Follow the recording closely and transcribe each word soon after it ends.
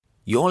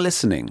You're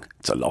listening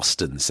to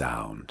Lost in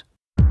Sound.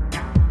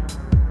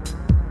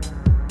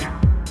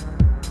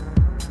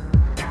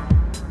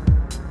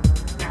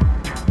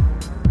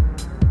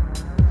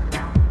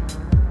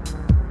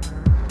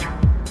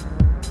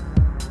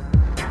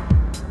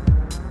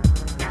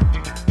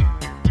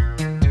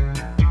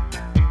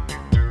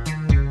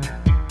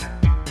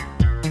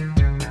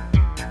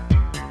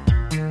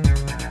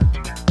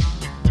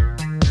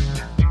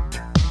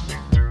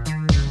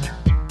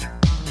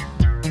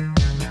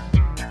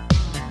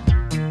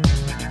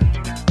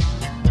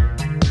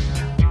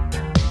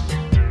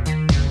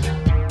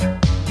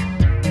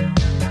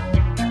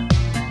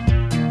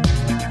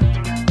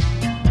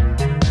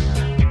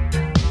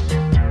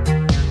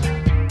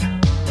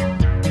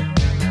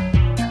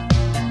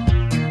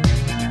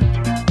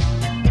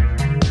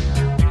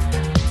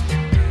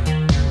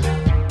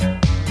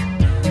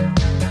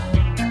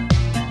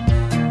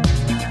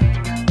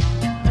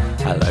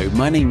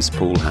 My name's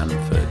Paul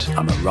Hanford.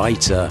 I'm a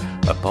writer,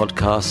 a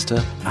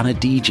podcaster, and a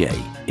DJ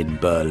in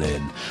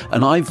Berlin.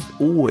 And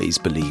I've always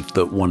believed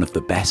that one of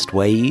the best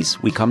ways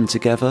we come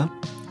together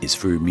is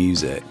through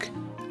music.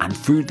 And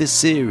through this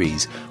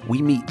series,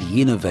 we meet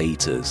the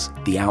innovators,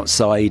 the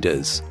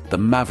outsiders, the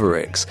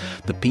mavericks,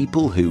 the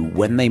people who,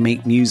 when they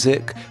make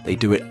music, they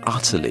do it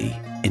utterly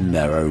in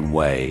their own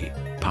way.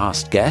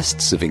 Past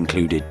guests have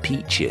included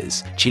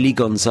Peaches, Chili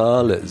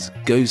Gonzalez,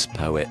 Ghost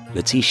Poet,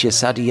 Letitia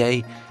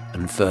Sadier,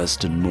 and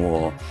First and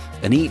More.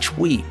 And each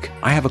week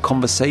I have a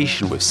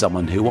conversation with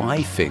someone who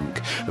I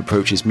think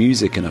approaches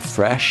music in a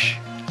fresh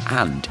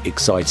and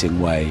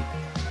exciting way.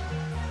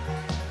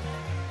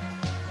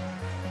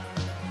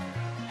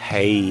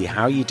 Hey,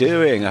 how you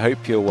doing? I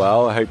hope you're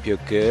well. I hope you're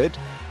good.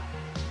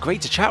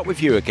 Great to chat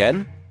with you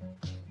again.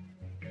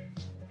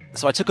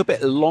 So I took a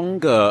bit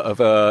longer of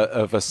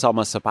a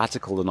summer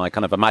sabbatical than I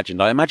kind of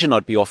imagined. I imagined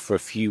I'd be off for a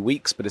few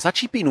weeks, but it's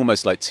actually been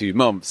almost like 2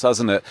 months,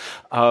 hasn't it?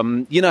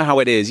 You know how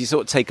it is. You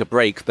sort of take a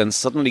break, then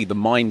suddenly the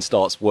mind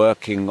starts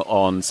working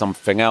on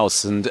something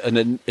else, and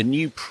a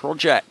new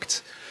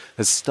project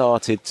has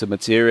started to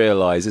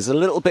materialize. It's a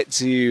little bit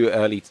too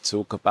early to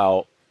talk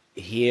about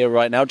here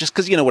right now, just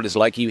because you know what it's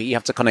like. You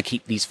have to kind of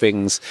keep these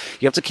things,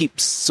 you have to keep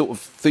sort of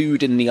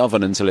food in the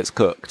oven until it's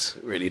cooked,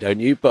 really, don't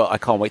you? But I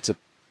can't wait to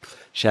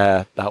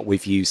share that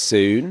with you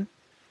soon.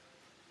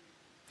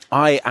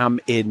 I am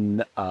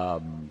in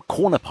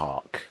Corner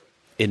Park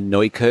in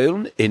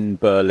Neukölln in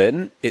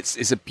Berlin.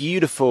 It's a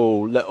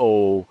beautiful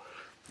little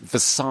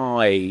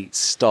Versailles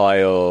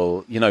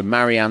style, you know,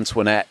 Marie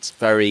Antoinette,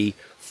 very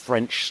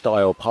French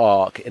style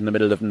park in the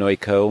middle of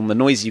Neukölln. The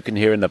noise you can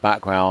hear in the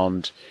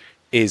background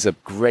is a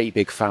great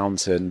big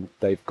fountain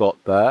they've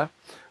got there.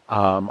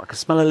 I can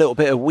smell a little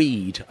bit of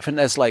weed. I think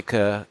there's like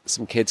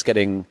some kids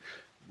getting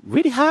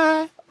really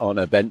high on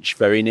a bench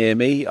very near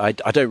me. I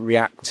don't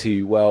react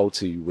too well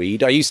to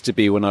weed. I used to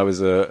be when I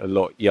was a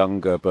lot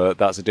younger, but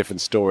that's a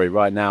different story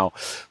right now.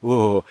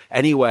 Whoa.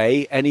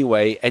 Anyway,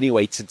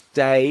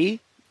 today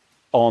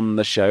on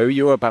the show,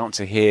 you're about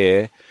to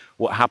hear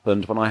what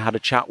happened when I had a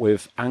chat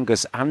with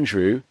Angus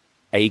Andrew,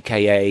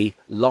 aka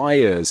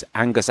Liars.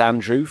 Angus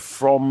Andrew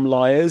from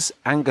Liars.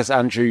 Angus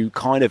Andrew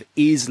kind of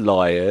is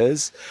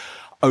Liars.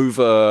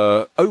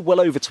 Over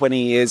 20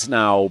 years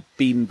now,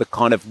 been the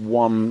kind of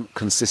one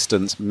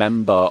consistent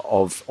member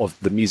of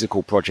the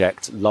musical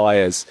project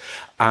Liars.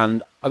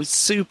 And I was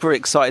super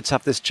excited to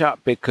have this chat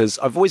because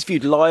I've always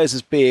viewed Liars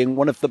as being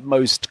one of the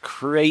most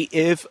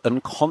creative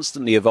and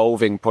constantly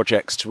evolving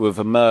projects to have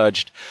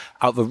emerged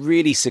out of a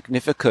really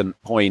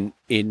significant point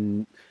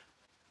in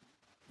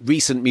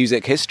recent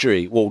music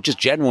history, well, just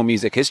general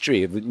music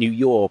history of New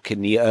York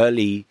in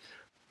the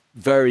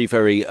very,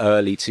 very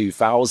early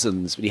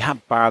 2000s, when you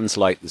had bands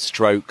like The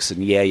Strokes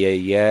and Yeah Yeah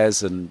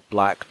Yeahs and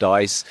Black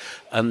Dice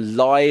and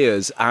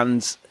Liars.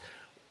 And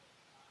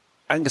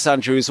Angus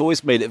Andrew has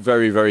always made it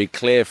very, very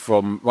clear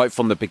right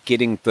from the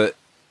beginning that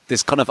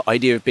this kind of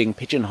idea of being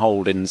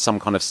pigeonholed in some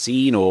kind of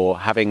scene or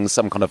having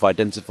some kind of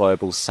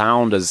identifiable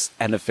sound as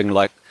anything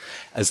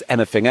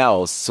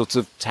else sort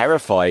of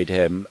terrified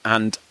him.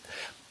 And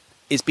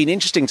it's been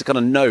interesting to kind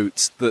of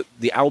note that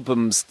the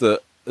albums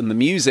and the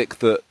music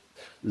that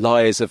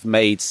Liars have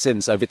made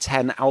since, over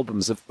 10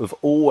 albums, have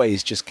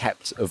always just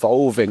kept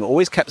evolving,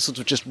 always kept sort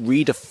of just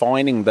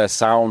redefining their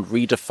sound,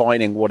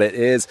 redefining what it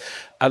is.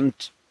 And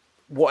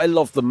what I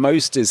love the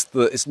most is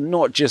that it's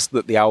not just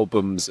that the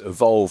albums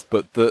evolve,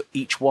 but that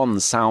each one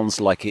sounds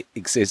like it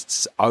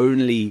exists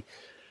only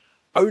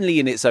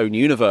in its own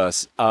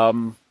universe.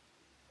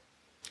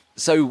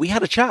 So we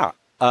had a chat,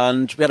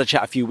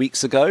 a few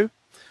weeks ago.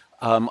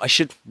 I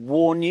should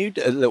warn you,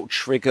 a little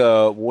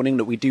trigger warning,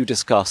 that we do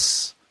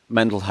discuss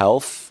mental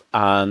health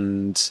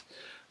and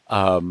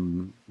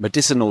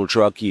medicinal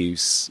drug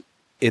use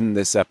in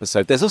this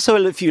episode. There's also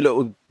a few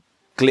little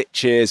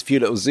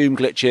Zoom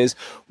glitches.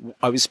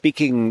 I was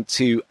speaking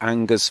to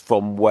Angus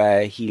from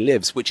where he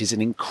lives, which is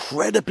an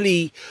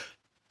incredibly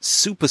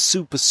super,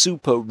 super,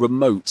 super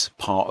remote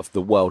part of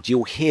the world.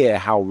 You'll hear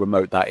how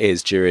remote that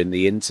is during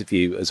the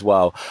interview as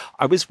well.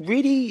 I was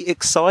really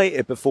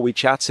excited before we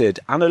chatted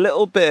and a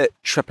little bit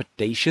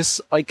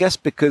trepidatious, I guess,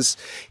 because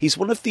he's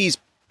one of these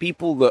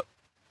people that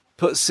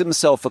puts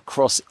himself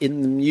across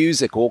in the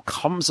music or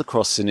comes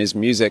across in his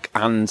music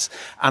and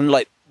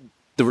like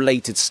the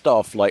related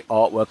stuff like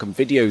artwork and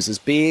videos as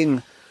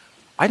being,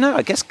 I know,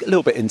 I guess a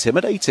little bit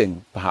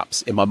intimidating,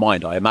 perhaps in my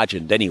mind, I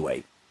imagined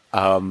anyway.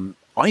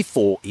 I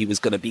thought he was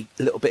going to be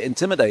a little bit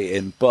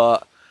intimidating,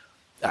 but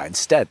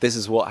instead, this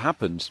is what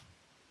happened.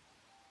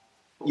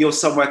 You're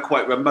somewhere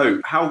quite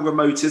remote. How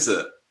remote is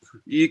it?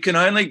 You can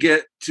only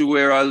get to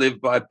where I live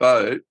by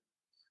boat,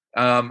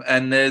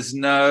 and there's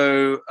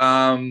no,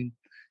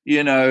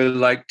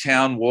 like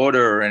town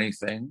water or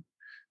anything.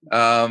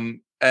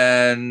 And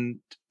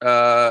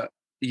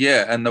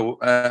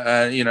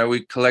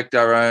we collect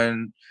our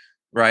own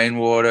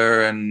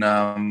rainwater,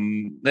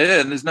 and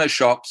there's no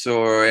shops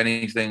or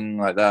anything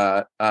like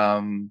that.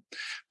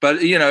 But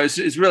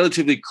it's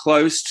relatively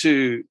close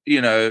to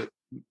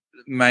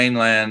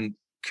mainland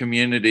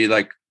community,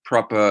 like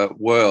proper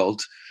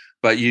world.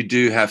 But you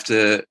do have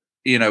to,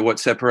 what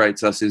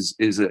separates us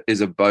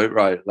is a boat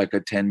ride, like a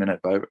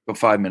 10-minute boat or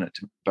 5-minute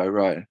boat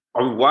ride.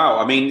 Oh wow!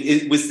 I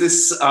mean, was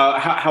this?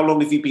 How long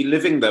have you been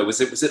living there?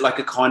 Was it like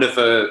a kind of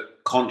a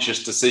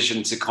conscious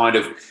decision to kind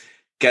of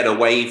get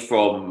away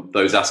from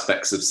those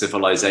aspects of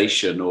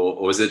civilization,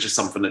 or is it just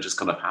something that just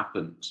kind of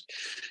happened?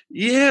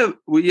 Yeah,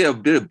 a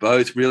bit of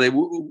both, really.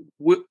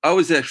 I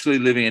was actually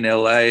living in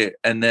LA,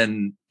 and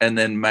then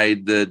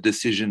made the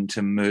decision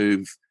to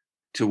move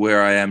to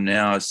where I am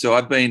now. So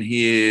I've been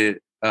here,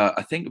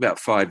 I think, about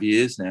 5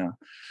 years now.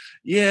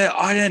 Yeah,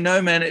 I don't know,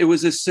 man. It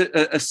was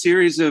a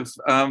series of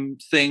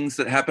things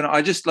that happened.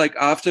 I just, like,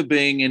 after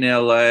being in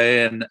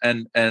LA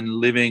and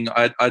living,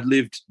 I'd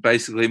lived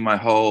basically my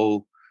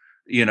whole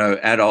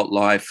adult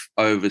life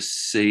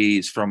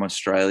overseas from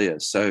Australia.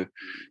 So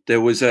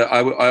there was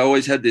I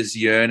always had this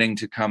yearning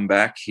to come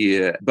back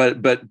here, but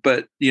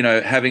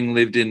having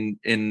lived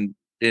in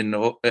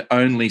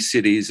only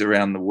cities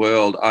around the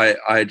world,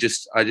 I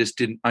just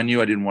didn't, I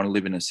knew I didn't want to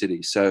live in a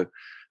city. So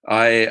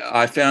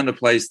I found a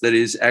place that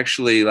is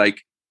actually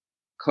like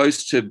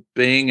close to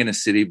being in a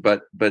city,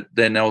 but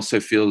then also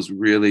feels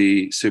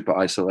really super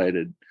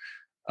isolated.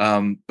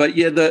 But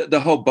yeah, the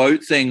whole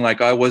boat thing,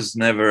 like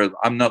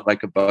I'm not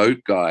like a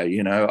boat guy,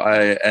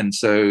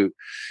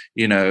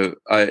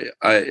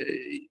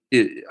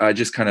 I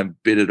just kind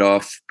of bit it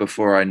off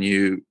before I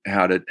knew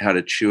how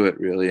to chew it,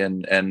 really.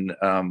 I'm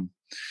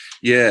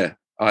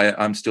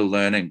still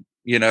learning,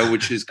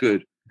 which is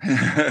good.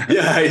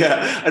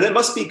 Yeah. And it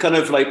must be kind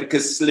of like,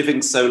 because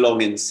living so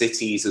long in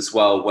cities as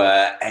well,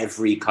 where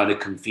every kind of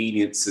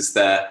convenience is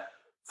there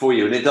for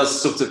you, and it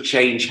does sort of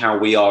change how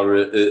we are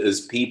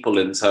as people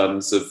in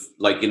terms of,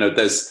 like,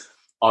 there's,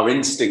 our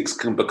instincts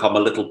can become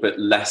a little bit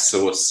less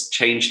or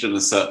changed in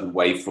a certain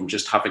way from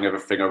just having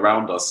everything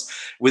around us.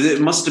 It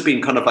must have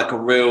been kind of like a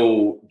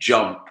real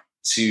jump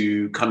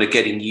to kind of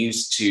getting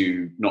used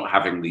to not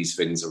having these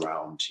things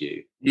around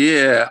you.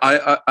 Yeah,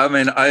 I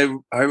mean,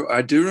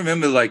 I do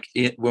remember, like,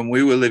 when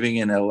we were living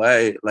in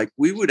LA, like,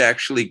 we would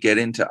actually get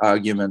into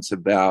arguments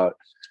about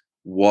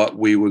what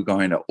we were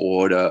going to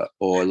order,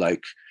 or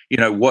like,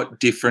 what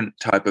different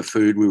type of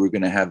food we were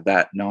going to have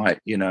that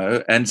night,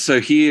 And so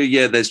here,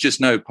 yeah, there's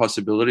just no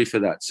possibility for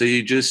that. So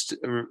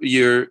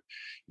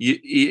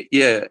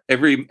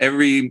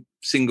every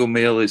single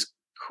meal is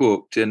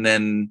cooked, and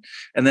then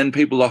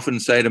people often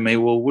say to me,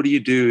 well, what do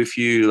you do if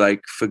you,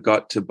 like,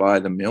 forgot to buy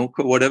the milk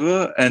or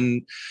whatever?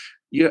 And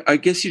I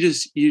guess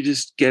you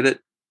just get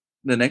it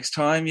the next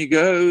time you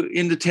go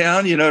into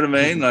town, you know what I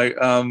mean?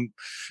 Mm-hmm. Like,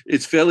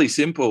 it's fairly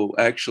simple,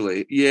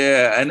 actually.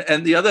 Yeah.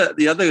 And the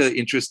other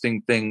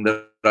interesting thing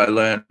that I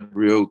learned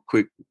real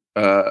quick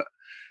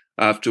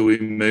after we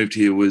moved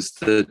here was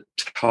the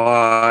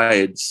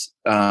tides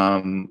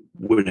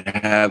would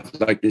have,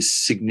 like, this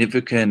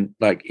significant,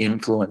 like,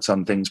 influence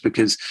on things,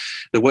 because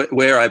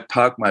where I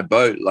park my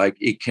boat, like,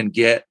 it can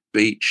get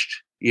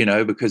beached,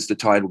 because the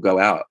tide will go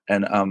out,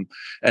 and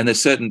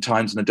there's certain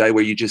times in the day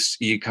where you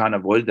can't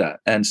avoid that,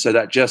 and so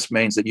that just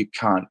means that you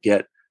can't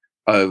get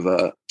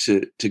over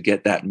to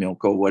get that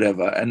milk or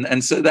whatever,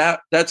 and so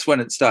that's when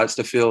it starts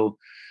to feel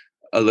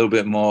a little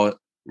bit more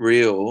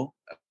real.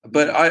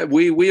 But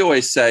we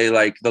always say,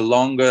 like, the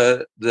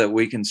longer that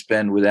we can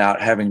spend without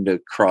having to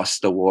cross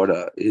the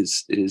water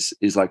is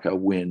like a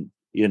win,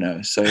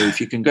 So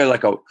if you can go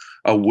like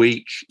a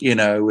week,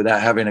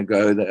 without having to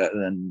go there,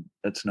 then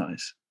that's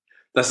nice.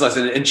 That's nice.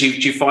 And do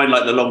you find,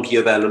 like, the longer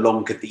you're there, the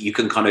longer that you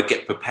can kind of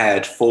get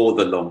prepared for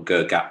the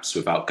longer gaps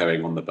without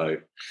going on the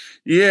boat?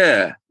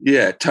 Yeah,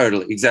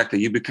 totally. Exactly.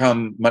 You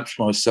become much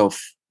more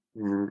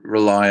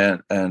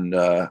self-reliant and,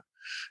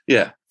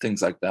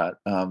 things like that.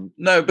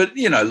 No, but,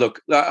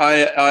 look,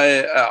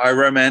 I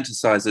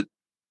romanticize it.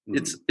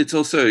 It's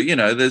also,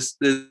 there's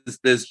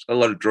a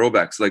lot of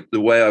drawbacks. Like,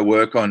 the way I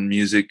work on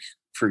music,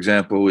 for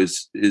example,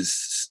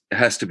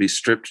 has to be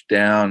stripped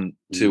down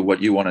to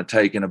what you want to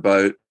take in a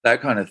boat, that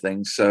kind of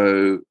thing.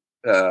 So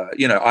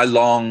I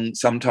long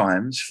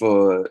sometimes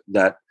for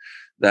that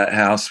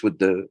house with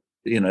the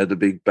the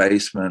big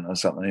basement or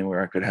something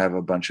where I could have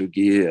a bunch of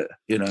gear.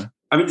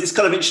 I mean, it's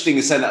kind of interesting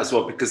you saying that as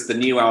well, because the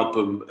new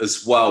album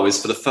as well is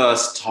for the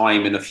first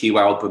time in a few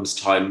albums'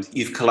 time,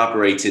 you've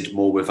collaborated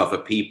more with other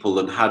people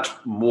and had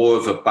more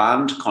of a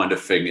band kind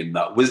of thing in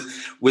that.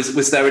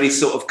 Was there any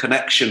sort of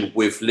connection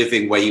with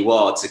living where you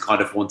are to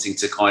kind of wanting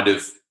to kind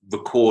of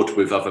record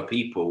with other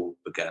people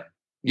again?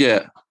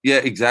 Yeah,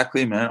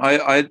 exactly, man.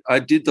 I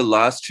did the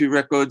last 2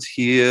 records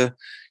here.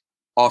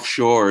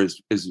 Offshore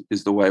is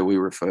the way we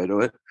refer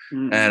to it.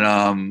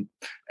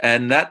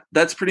 And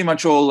that's pretty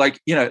much all, like,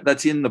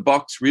 that's in the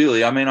box,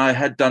 really. I mean, I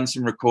had done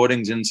some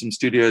recordings in some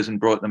studios and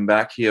brought them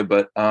back here,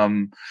 but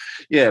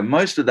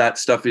most of that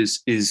stuff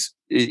is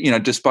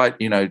despite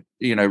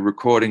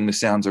recording the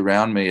sounds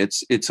around me,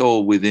 it's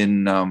all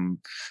within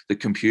the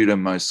computer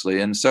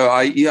mostly. And so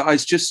I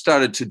just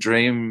started to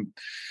dream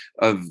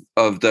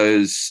of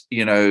those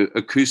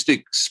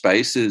acoustic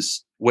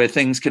spaces where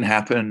things can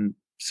happen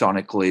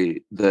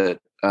sonically that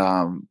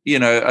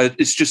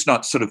it's just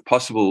not sort of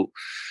possible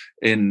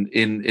in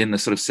the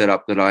sort of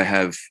setup that I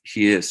have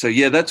here. So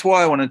that's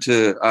why I wanted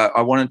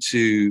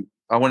to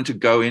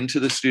go into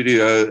the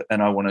studio,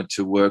 and I wanted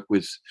to work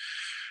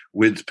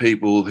with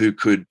people who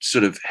could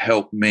sort of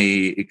help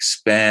me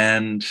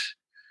expand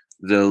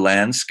the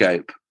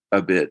landscape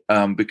a bit,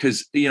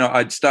 because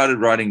I'd started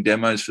writing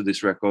demos for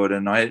this record,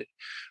 and I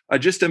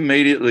just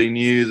immediately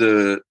knew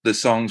the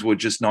songs were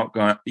just not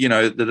going,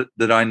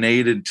 that I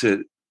needed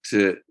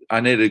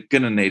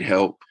gonna need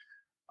help.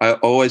 I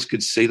always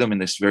could see them in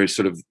this very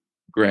sort of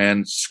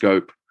grand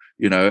scope,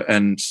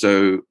 and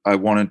so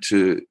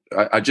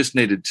I just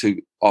needed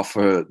to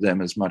offer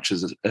them as much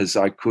as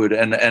I could,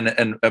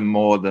 and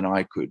more than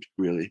I could,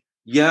 really.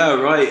 Yeah,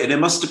 right. And it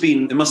must have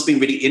been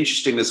really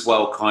interesting as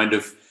well, kind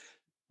of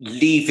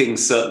leaving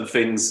certain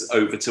things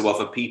over to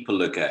other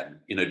people again.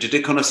 Did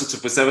it kind of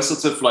was there a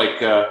sort of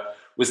like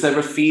was there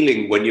a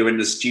feeling when you're in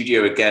the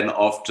studio again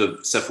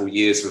after several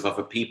years with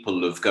other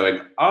people of going,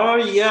 oh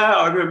yeah,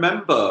 I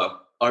remember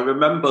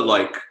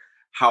like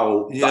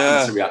how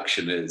that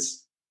interaction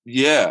is?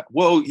 Yeah,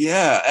 well,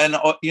 yeah. And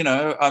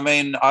I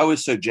mean, I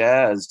was so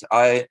jazzed.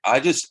 I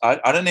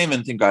don't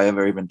even think I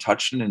ever even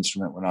touched an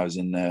instrument when I was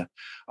in there.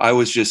 I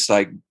was just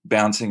like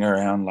bouncing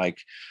around, like,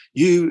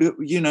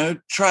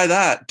 try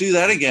that, do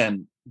that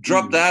again,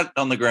 drop that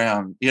on the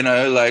ground,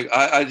 like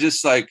I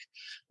just like,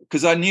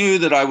 because I knew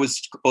that I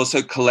was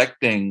also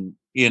collecting,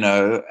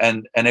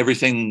 and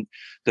everything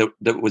that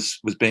was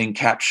being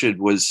captured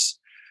was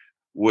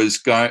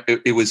going.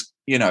 It was,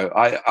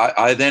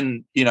 I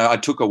then, I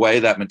took away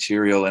that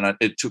material, and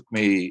it took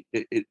me,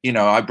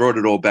 I brought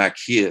it all back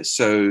here.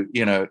 So,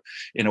 in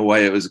a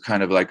way, it was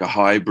kind of like a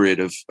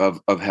hybrid of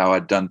how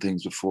I'd done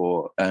things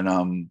before, and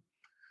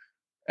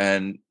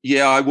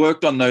I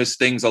worked on those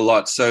things a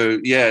lot. So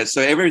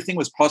so everything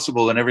was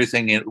possible, and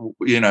everything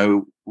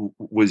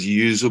was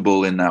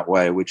usable in that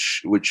way,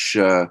 which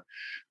given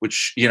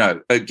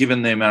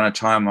the amount of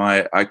time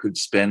I could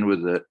spend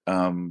with it,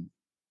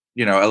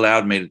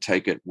 allowed me to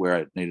take it where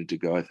it needed to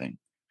go, I think.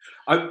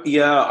 I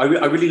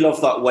really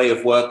love that way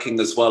of working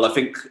as well. I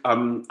think, I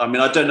mean,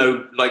 I don't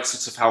know, like,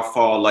 sort of how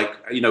far, like,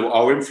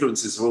 our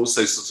influences are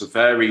also sort of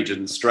varied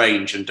and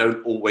strange and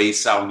don't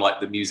always sound like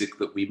the music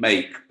that we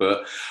make.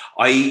 But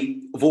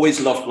I've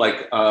always loved,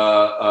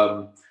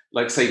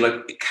 say,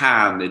 like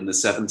Can in the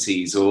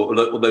 70s or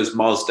those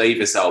Miles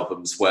Davis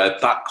albums where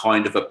that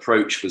kind of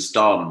approach was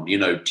done.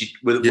 Are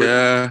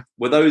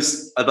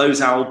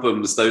those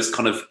albums, those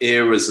kind of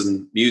eras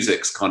and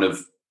musics kind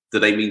of, do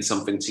they mean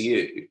something to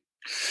you?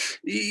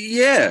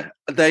 Yeah,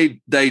 they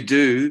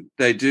do.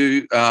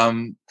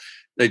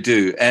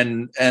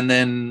 And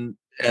then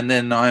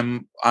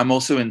I'm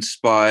also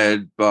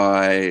inspired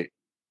by,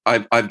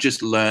 I've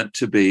just learnt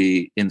to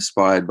be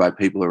inspired by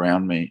people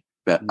around me,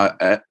 but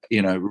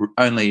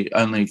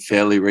only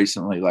fairly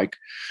recently. Like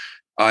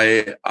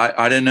I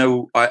don't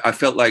know, I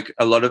felt like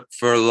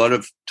for a lot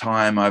of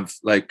time I've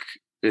like,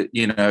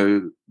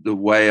 the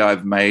way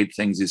I've made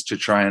things is to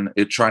try and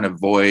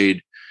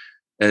avoid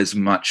as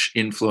much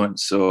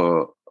influence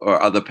or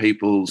other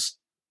people's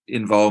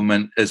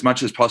involvement as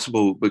much as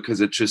possible, because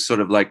it just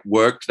sort of like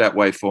worked that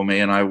way for me,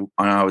 and I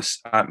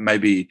was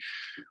maybe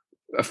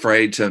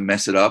afraid to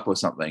mess it up or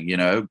something,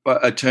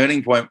 But a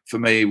turning point for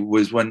me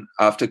was when,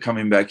 after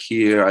coming back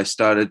here, I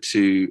started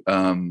to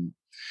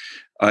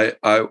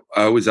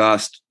I was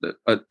asked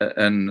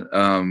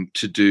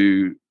to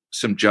do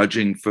some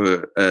judging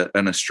for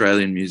an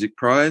Australian Music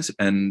Prize,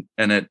 and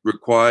it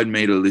required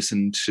me to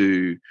listen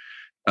to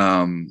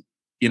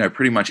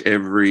pretty much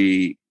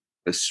every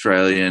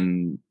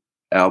Australian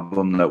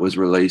album that was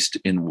released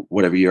in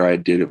whatever year I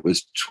did. It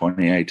was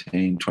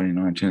 2018,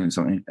 2019 or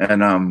something.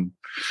 And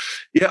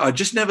I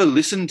just never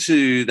listened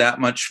to that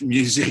much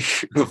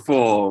music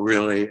before,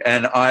 really.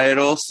 And I had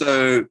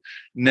also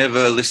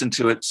never listened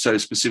to it so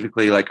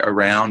specifically, like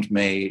around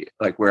me,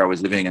 like where I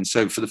was living. And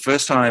so for the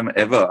first time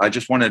ever, I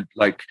just wanted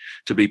like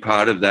to be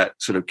part of that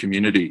sort of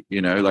community,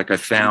 like I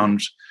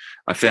found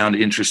I found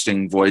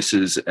interesting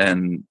voices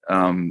and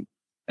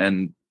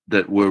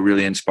that were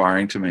really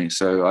inspiring to me.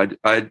 So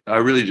I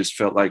really just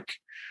felt like,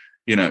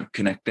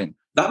 connecting.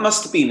 That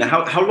must have been,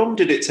 how long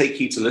did it take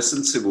you to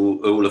listen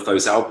to all of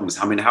those albums?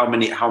 I mean, how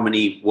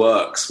many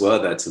works were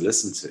there to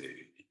listen to?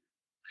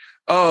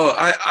 Oh,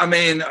 I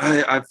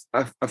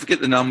forget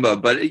the number,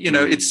 but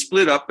it's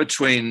split up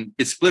between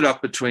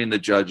the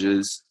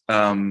judges,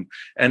 and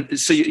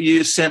so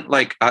you sent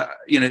like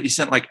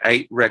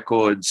 8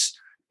 records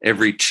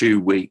every 2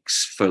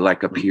 weeks for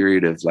like a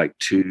period of like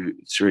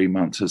 2-3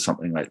 months or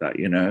something like that,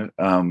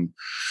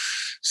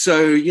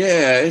 so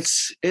yeah,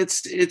 it's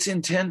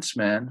intense,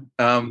 man.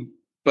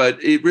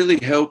 But it really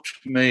helped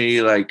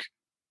me like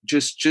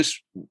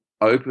just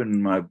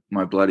open my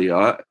bloody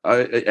eye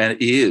and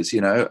ears,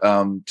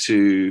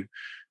 to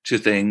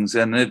things,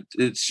 and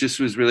it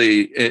just was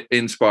really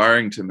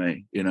inspiring to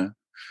me,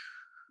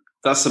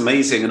 That's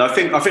amazing. And I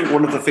think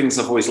one of the things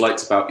I've always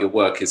liked about your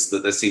work is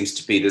that there seems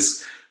to be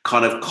this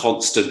kind of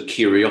constant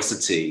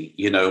curiosity,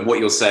 and what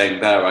you're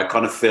saying there, I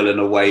kind of feel in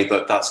a way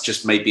that that's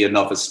just maybe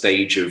another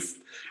stage of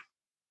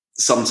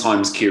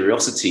sometimes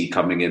curiosity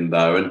coming in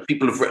there. And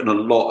people have written a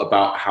lot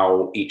about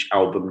how each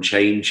album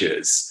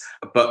changes,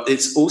 but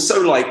it's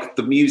also like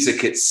the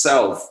music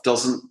itself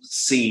doesn't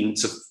seem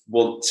to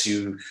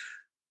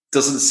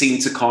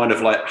kind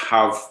of like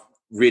have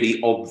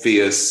really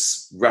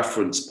obvious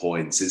reference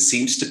points. It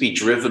seems to be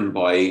driven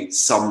by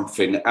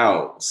something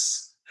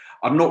else.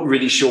 I'm not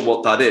really sure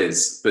what that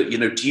is, but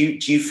do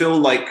you feel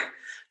like,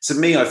 to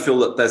me, I feel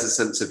that there's a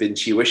sense of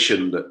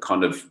intuition that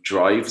kind of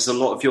drives a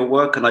lot of your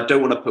work. And I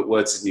don't want to put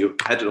words in your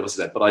head,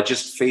 obviously, but it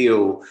just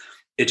feels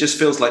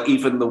like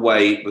even the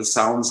way the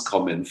sounds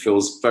come in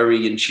feels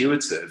very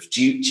intuitive.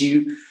 Do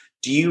you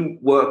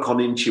work on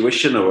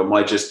intuition, or am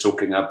I just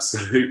talking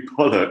absolute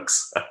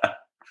bollocks?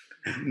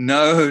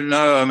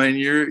 No. I mean,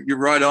 you're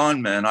right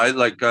on, man.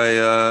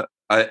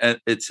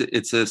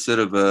 It's a sort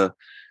of a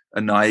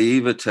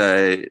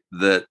naivete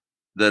that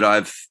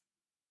I've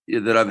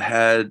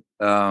had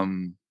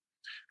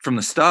from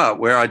the start,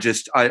 where I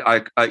don't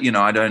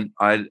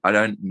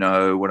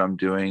know what I'm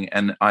doing,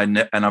 and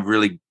I've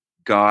really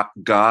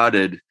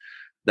guarded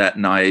that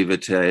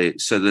naivete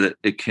so that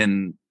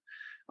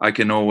I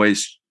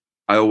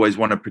always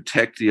want to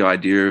protect the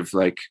idea of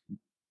like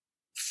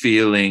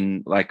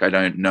feeling like I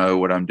don't know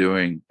what I'm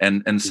doing,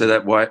 and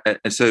so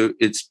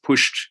it's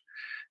pushed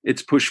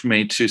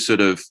me to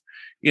sort of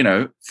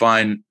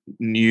find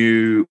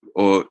new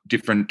or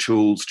different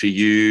tools to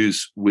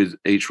use with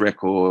each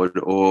record,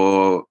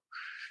 or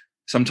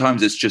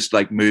sometimes it's just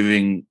like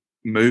moving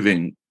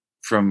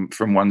from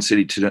one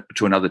city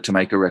to another to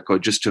make a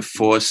record, just to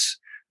force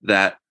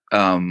that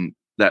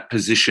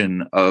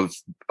position of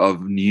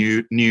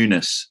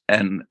newness,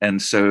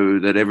 and so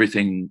that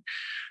everything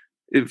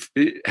it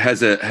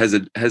has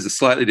a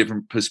slightly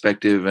different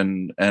perspective,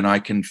 and I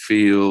can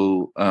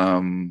feel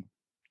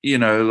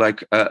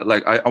like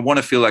I want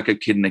to feel like a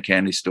kid in a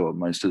candy store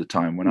most of the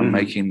time when I'm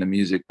making the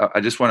music. I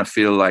just want to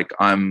feel like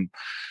I'm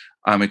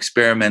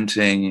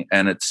experimenting,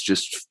 and I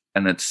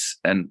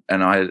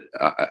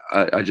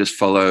just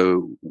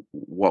follow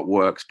what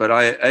works. But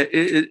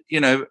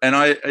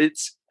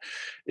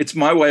it's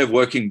my way of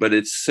working, but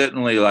it's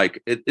certainly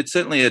like it's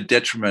certainly a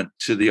detriment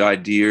to the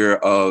idea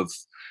of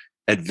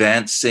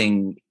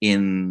advancing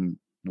in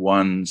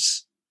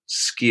one's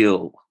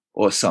skill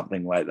or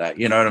something like that.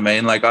 You know what I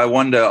mean? Like, I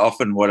wonder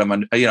often what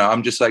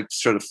I'm just like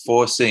sort of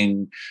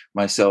forcing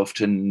myself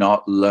to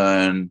not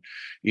learn,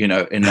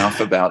 enough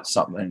about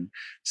something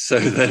so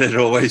that it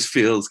always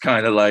feels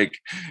kind of like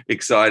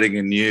exciting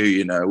and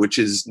new, which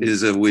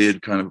is a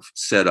weird kind of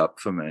setup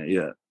for me.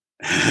 Yeah.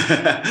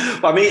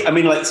 I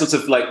mean, like, sort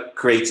of like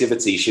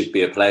creativity should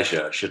be a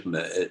pleasure, shouldn't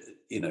it?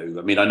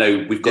 I mean, I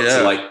know we've got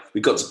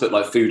to put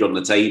like food on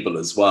the table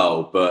as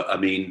well, but I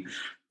mean,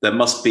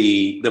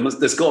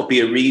 there's got to be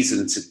a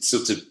reason to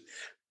sort of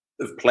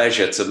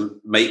pleasure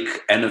to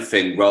make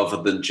anything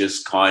rather than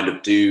just kind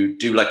of do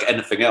like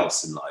anything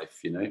else in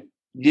life,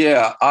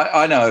 Yeah,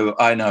 I know,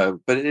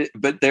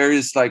 but there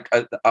is like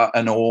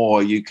an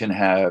awe you can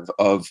have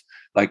of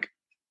like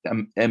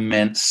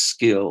immense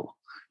skill,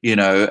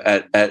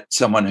 at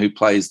someone who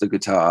plays the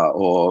guitar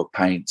or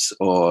paints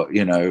or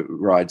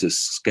rides a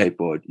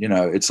skateboard.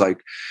 It's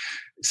like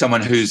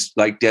someone who's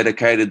like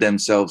dedicated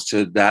themselves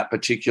to that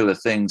particular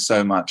thing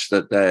so much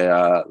that they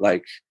are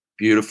like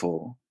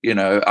beautiful.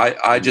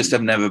 I just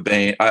have never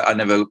been. I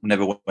never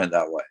went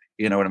that way.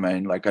 You know what I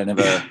mean? Like I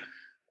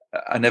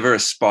never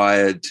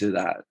aspired to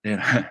that.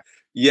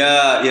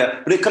 Yeah.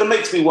 But it kind of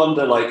makes me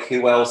wonder, like,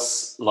 who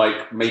else,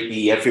 like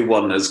maybe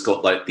everyone has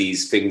got like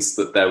these things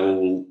that they're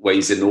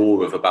always in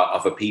awe of about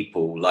other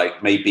people.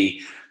 Like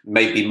maybe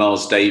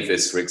Miles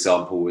Davis, for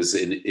example, was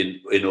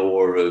in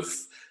awe of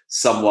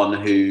someone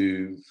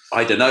who,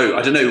 I don't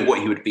know what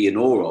he would be in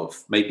awe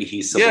of. Maybe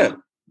he's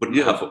someone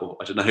wouldn't have awe.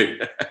 I don't know.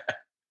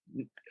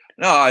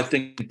 No, I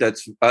think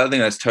that's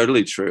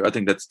totally true. I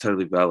think that's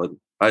totally valid.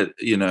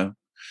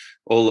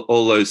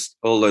 All those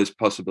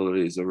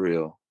possibilities are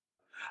real.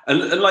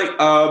 And like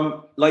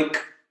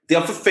the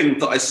other thing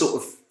that I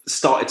sort of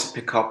started to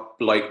pick up,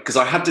 like, because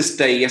I had this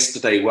day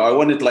yesterday where I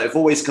wanted, like, I've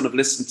always kind of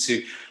listened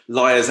to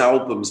Liar's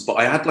albums, but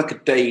I had like a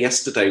day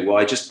yesterday where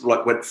I just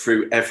like went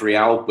through every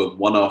album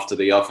one after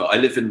the other. I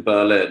live in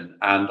Berlin,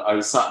 and I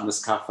was sat in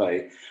this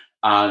cafe,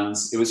 and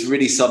it was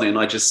really sunny, and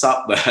I just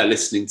sat there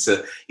listening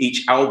to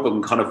each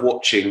album, kind of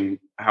watching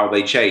how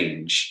they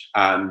change,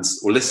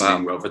 or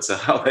listening rather to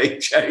how they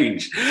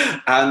change.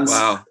 And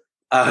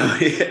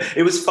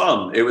it was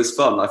fun. It was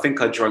fun. I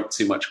think I drank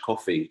too much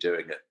coffee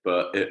doing it,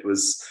 but it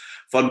was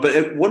fun.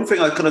 But one thing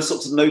I kind of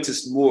sort of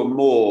noticed more and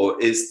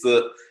more is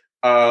that,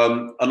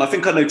 and I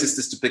think I noticed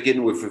this to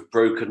begin with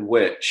Broken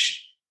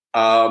Witch,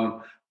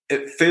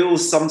 it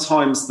feels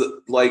sometimes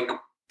that, like,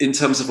 in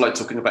terms of like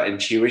talking about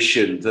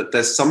intuition, that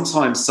there's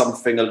sometimes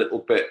something a little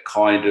bit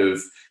kind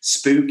of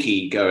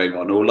spooky going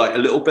on, or like a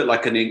little bit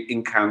like an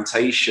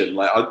incantation.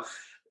 Like,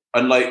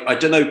 I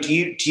don't know. Do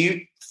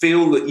you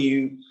feel that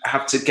you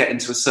have to get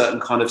into a certain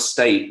kind of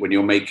state when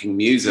you're making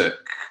music?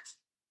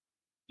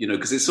 You know,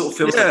 because it sort of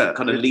feels like it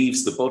kind of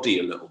leaves the body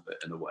a little bit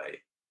in a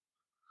way.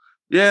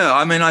 Yeah,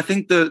 I mean, I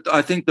think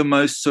the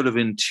most sort of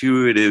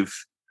intuitive,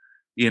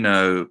 you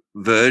know,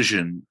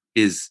 version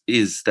is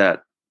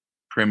that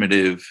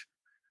primitive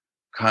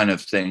kind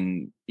of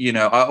thing. You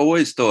know, I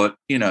always thought,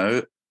 you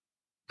know,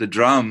 the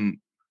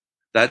drum,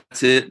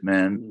 that's it,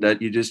 man.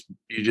 That you just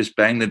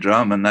bang the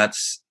drum, and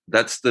that's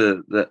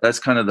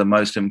kind of the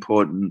most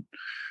important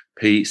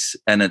piece,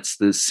 and it's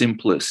the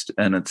simplest,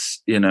 and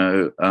it's, you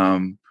know,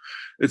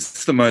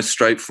 it's the most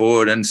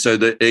straightforward, and so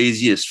the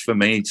easiest for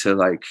me to,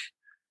 like,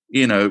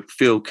 you know,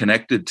 feel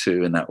connected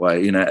to in that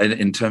way, you know,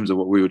 in terms of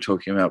what we were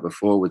talking about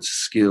before with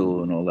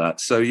skill and all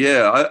that. So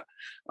yeah,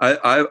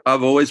 I've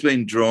always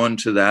been drawn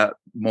to that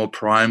more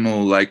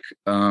primal, like,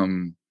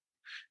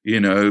 you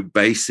know,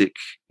 basic,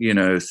 you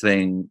know,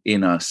 thing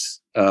in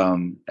us.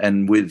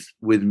 And with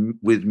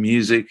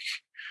music,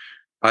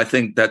 I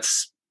think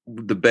that's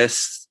the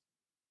best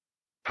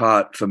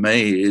part for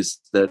me, is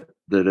that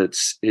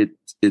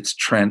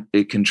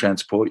it can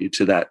transport you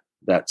to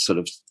that sort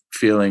of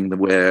feeling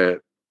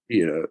where,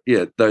 you know,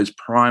 yeah, those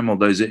primal,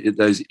 those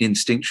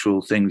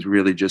instinctual things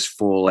really just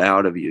fall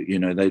out of you. You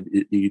know,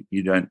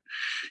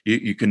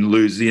 you can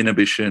lose the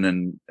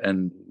inhibition,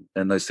 and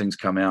those things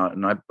come out.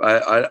 And I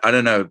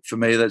don't know. For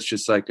me, that's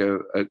just like a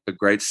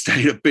great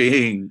state of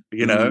being.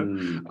 You know,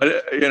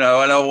 you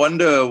know, and I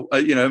wonder,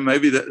 you know,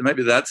 maybe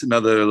that's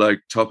another like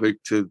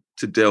topic to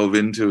delve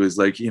into, is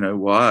like, you know,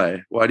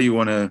 why do you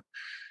want to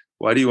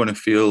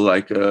feel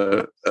like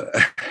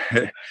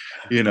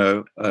you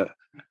know,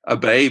 a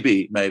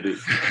baby, maybe.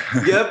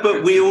 Yeah,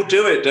 but we all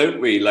do it,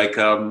 don't we? Like,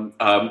 when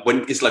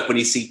it's like when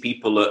you see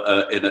people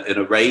in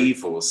a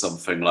rave or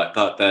something like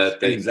that,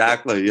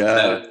 exactly, yeah,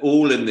 they're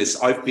all in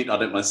this. I've been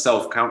on it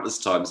myself countless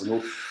times,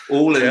 and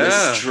all in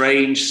this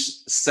strange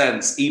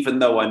sense, even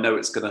though I know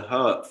it's going to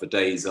hurt for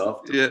days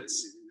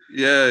afterwards.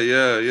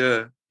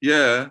 Yeah.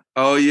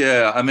 Oh,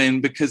 yeah. I mean,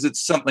 because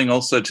it's something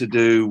also to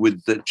do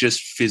with the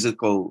just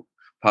physical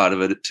part of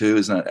it too,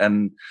 isn't it?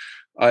 And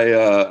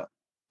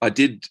I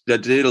did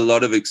a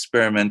lot of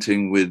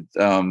experimenting with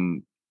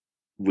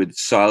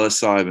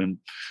psilocybin,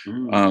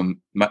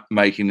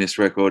 making this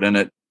record,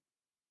 and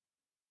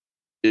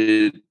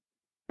it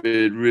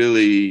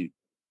really,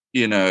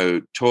 you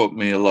know, taught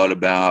me a lot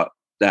about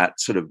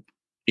that sort of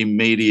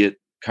immediate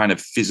kind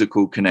of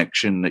physical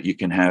connection that you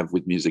can have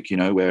with music, you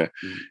know, where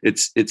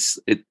it's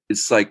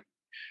like,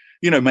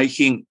 you know,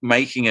 making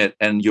it,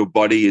 and your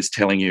body is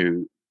telling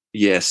you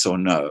yes or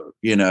no,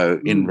 you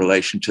know, in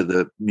relation to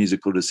the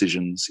musical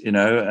decisions, you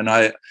know. And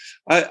I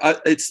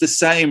it's the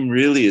same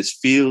really as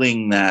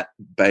feeling that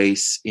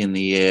bass in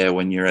the air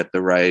when you're at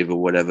the rave or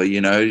whatever,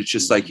 you know. It's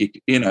just like,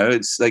 you know,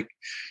 it's like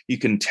you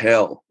can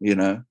tell, you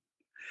know.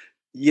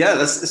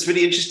 Yeah, it's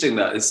really interesting.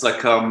 That it's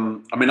like, I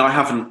mean, I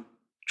haven't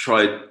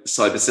tried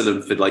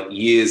psilocybin for like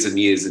years and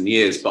years and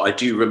years, but I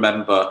do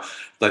remember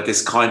like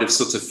this kind of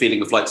sort of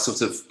feeling of like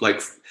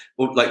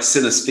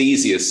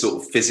synesthesia,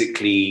 sort of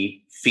physically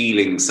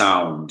feeling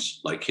sound,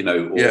 like, you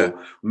know, or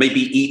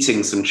maybe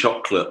eating some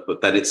chocolate,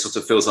 but then it sort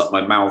of feels like my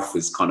mouth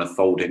is kind of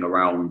folding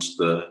around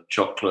the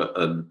chocolate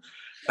and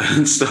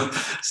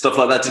stuff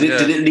like that.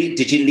 Did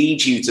it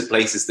lead you to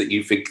places that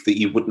you think that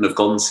you wouldn't have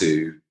gone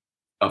to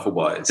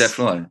otherwise?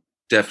 Definitely.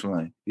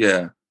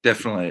 Yeah,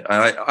 definitely.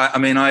 I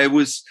mean, I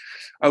was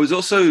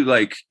also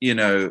like, you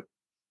know,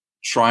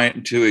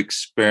 trying to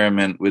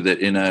experiment with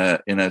it in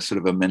a sort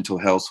of a mental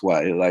health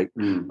way. Like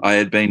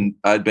I'd been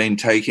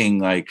taking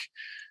like,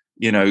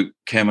 you know,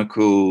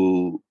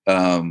 chemical,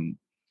 you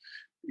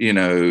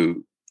know,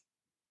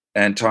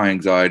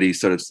 anti-anxiety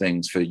sort of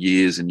things for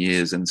years and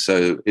years. And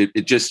so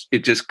it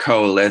just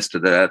coalesced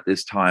that at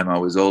this time I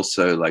was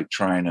also like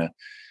trying to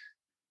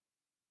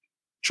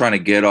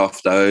get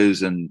off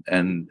those, and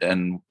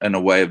a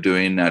way of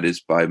doing that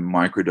is by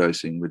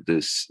microdosing with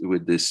this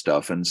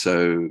stuff. And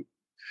so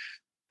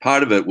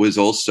part of it was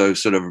also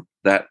sort of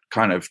that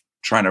kind of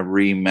trying to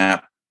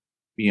remap,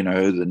 you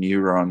know, the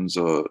neurons,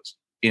 or,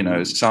 you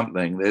know,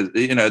 something. There's,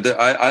 you know,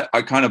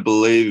 I kind of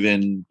believe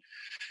in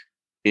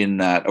in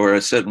that, or I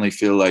certainly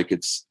feel like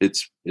it's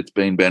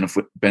been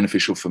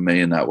beneficial for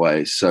me in that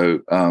way. So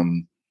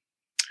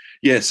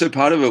so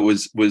part of it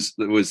was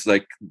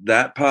like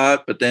that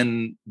part, but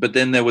then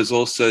there was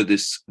also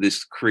this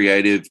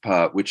creative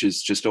part, which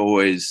is just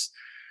always,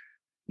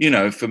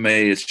 for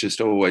me, it's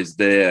just always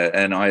there.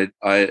 And I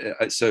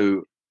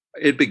so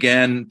it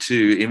began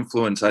to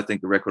influence, I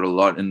think, the record a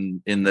lot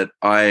in that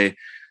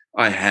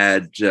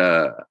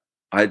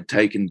I'd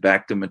taken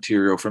back the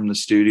material from the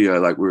studio,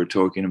 like we were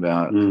talking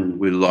about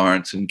with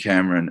Lawrence and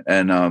Cameron,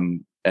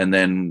 and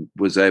then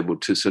was able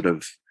to sort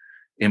of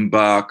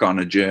embark on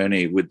a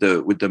journey with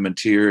the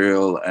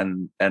material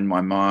and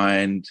my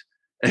mind,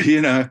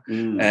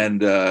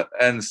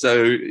 and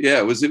so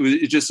it was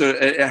just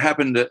it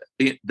happened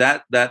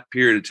that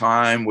period of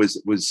time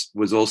was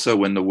also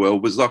when the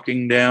world was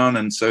locking down,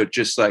 and so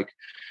just like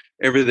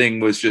everything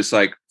was just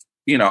like,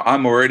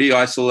 I'm already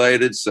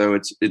isolated, so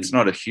it's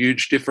not a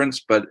huge difference,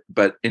 but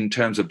in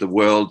terms of the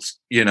world's,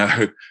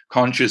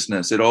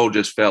 consciousness, it all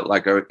just felt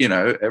like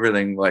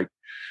everything like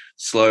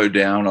slowed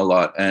down a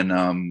lot, and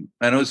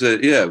it was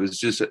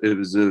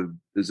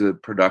a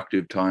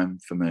productive time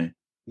for me.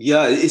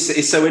 Yeah,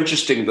 it's so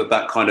interesting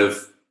that kind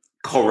of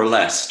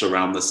coalesced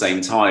around the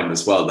same time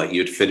as well, that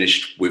you'd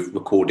finished with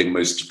recording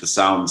most of the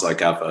sounds, I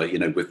gather,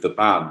 with the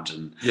band,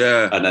 and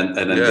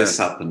then this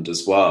happened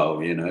as well.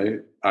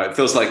 It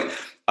feels like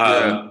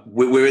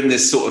we're in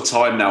this sort of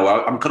time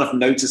now. I'm kind of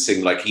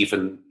noticing like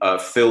even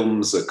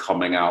films are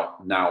coming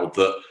out now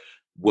that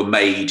were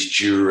made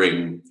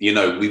during,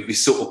 we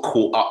sort of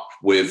caught up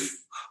with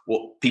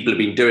what people have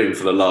been doing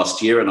for the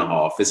last year and a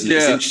half, isn't it?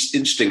 It's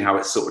interesting how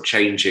it's sort of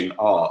changing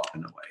art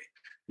in a way.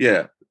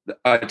 Yeah,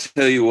 I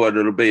tell you what,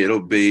 it'll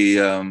be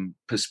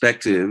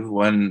perspective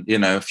when,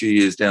 a few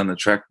years down the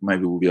track,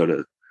 maybe we'll be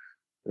able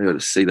to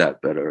see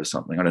that better or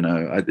something. I don't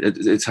know.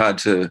 It's hard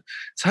to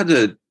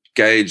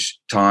gauge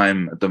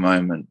time at the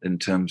moment in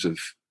terms of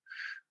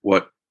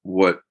what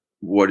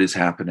is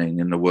happening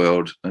in the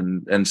world,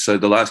 and so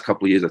the last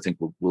couple of years I think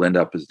will end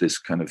up as this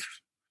kind of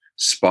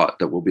spot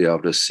that we'll be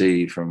able to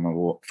see from a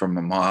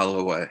mile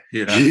away.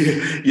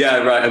 Yeah,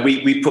 right. And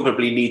we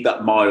probably need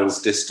that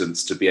miles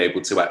distance to be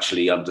able to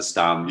actually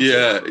understand.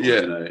 And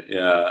exactly.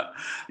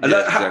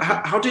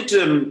 How did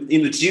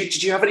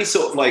did you have any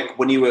sort of like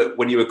when you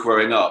were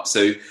growing up?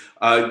 So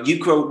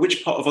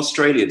which part of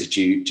Australia did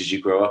you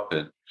grow up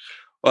in?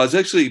 Well, I was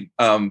actually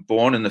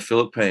born in the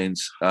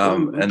Philippines,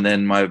 and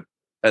then my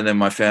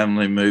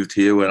family moved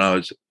here when I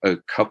was a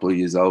couple of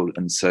years old,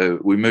 and so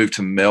we moved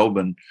to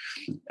Melbourne,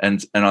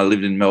 and I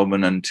lived in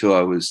Melbourne until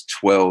I was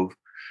 12,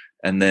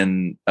 and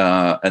then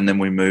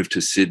we moved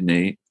to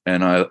Sydney,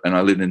 and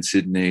I lived in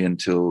Sydney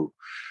until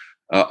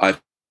I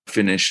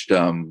finished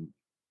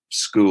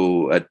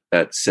school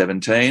at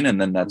 17,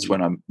 and then that's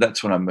when I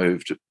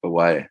moved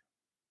away.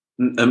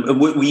 And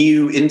were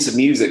you into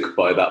music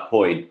by that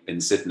point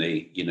in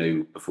Sydney,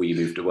 before you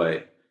moved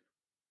away?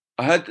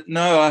 I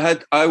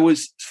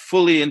was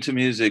fully into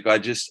music.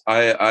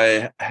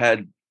 I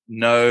hadn't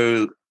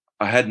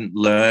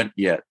learned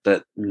yet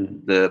that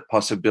the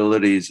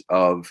possibilities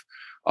of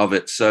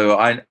it. So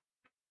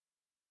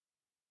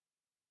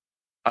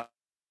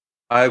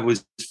I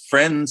was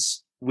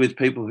friends with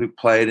people who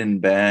played in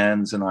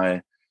bands, and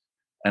I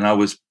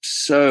was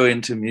so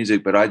into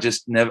music, but I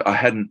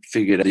hadn't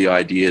figured out the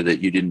idea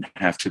that you didn't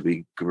have to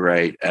be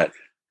great at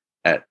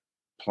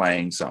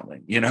playing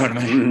something. You know what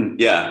I mean?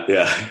 Yeah.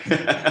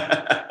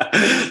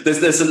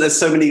 There's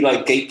so many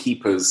like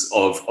gatekeepers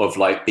of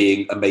like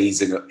being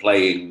amazing at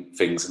playing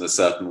things in a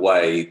certain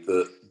way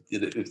that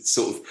it's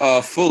sort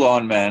of full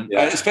on, man.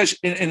 Yeah. Especially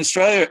in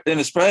Australia. In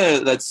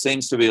Australia, that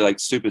seems to be like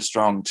super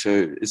strong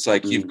too. It's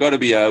like you've got to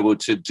be able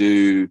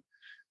to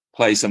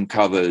play some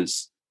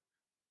covers,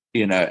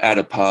 at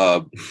a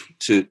pub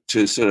to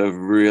sort of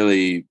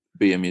really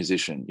be a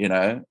musician,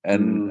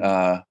 and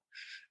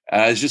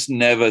it's just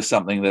never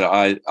something that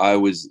I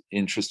was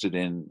interested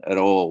in at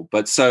all.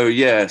 But so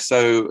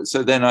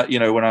then I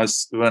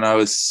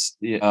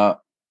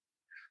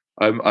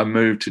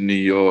moved to New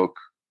York.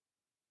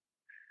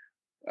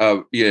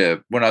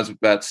 When I was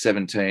about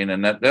 17,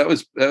 and that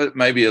was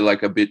maybe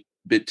like a bit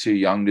too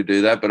young to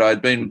do that, but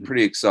I'd been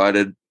pretty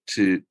excited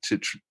to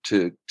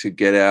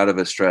get out of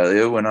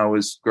Australia when I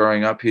was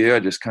growing up here. I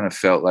just kind of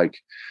felt like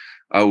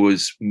I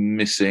was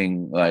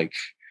missing like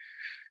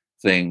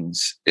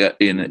things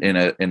in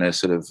a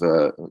sort of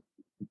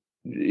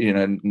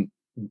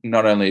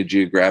not only a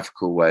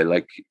geographical way,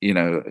 like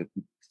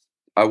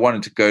I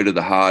wanted to go to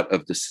the heart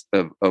of this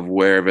of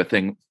where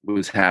everything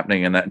was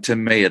happening, and that to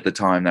me at the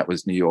time that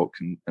was New York,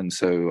 and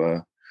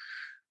so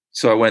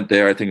I went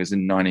there. I think it was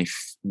in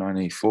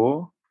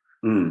 94.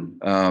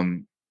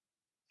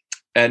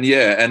 And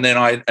then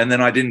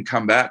I didn't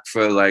come back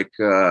for like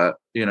 20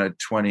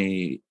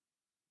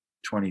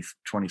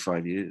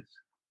 25 years.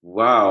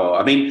 Wow.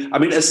 I mean,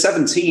 at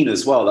 17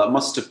 as well, that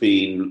must have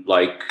been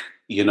like,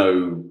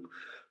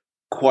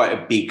 quite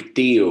a big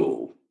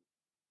deal.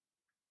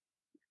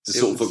 to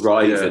sort of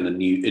arrive in a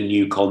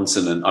new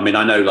continent. I mean,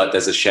 I know like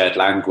there's a shared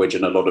language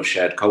and a lot of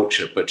shared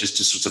culture, but just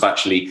to sort of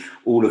actually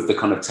all of the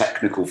kind of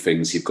technical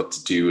things you've got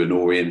to do and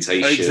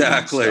orientation.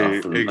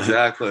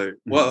 Exactly.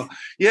 Well,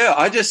 yeah,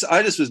 I just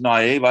was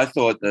naive. I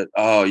thought that,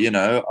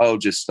 I'll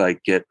just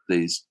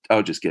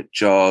get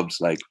jobs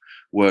like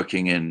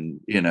working in,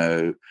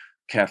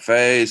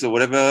 cafes or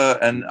whatever.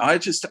 And I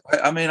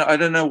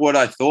don't know what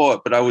I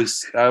thought, but I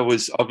was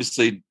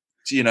obviously,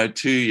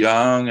 too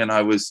young, and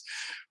I was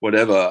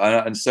whatever.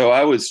 And so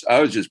I was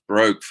just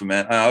broke from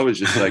it. I was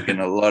just like in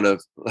a lot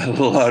of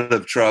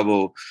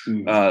trouble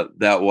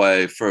that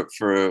way for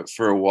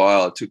a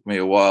while. It took me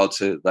a while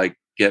to like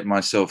get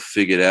myself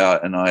figured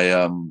out. And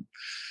I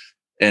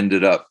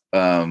ended up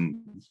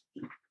going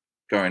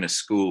to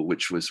school,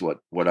 which was what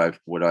I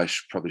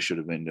probably should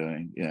have been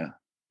doing. Yeah.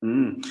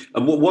 And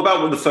what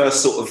about when the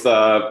first sort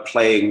of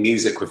playing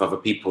music with other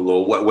people,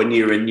 or when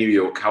you were in New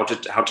York? How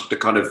did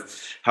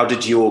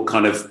your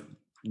kind of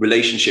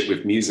relationship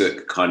with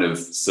music kind of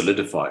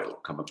solidify or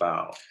come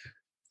about?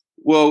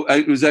 Well,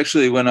 it was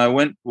actually when I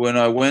went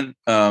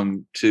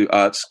to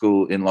art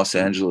school in Los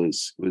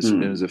Angeles. It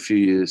was a few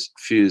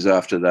years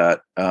after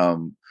that,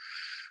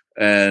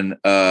 and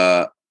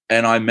I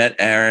met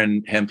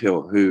Aaron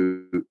Hemphill,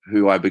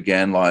 who I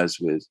began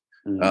Lies with,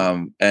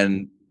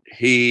 and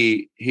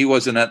he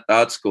wasn't at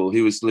art school.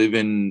 He was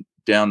living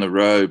down the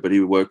road, but he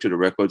worked at a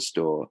record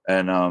store,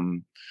 and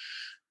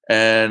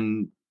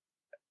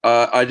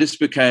I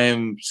just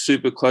became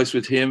super close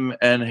with him,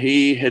 and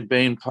he had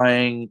been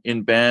playing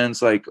in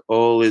bands like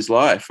all his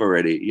life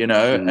already,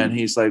 and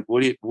he's like,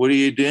 what are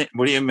you doing?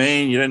 What do you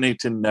mean? You don't need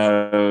to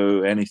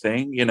know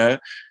anything, and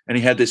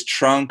he had this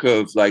trunk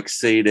of like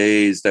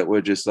CDs that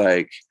were just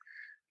like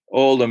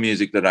all the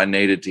music that I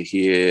needed to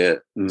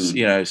hear,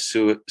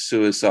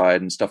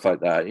 Suicide and stuff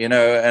like that,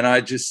 and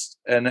I just,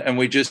 and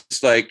we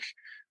just like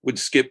would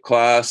skip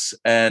class,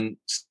 and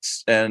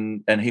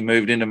he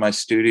moved into my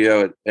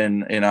studio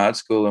in art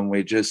school, and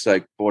we just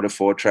like bought a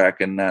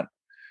 4-track, and that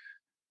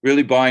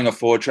really buying a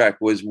 4-track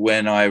was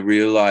when I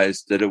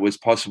realized that it was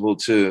possible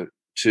to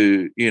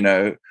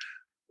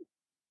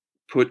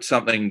put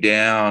something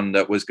down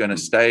that was going to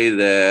stay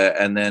there,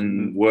 and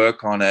then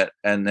work on it,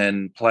 and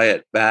then play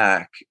it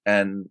back,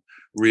 and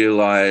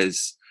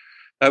realize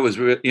that was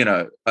I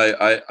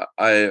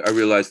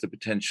realized the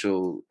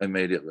potential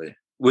immediately.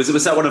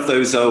 Was that one of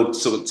those old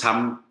sort of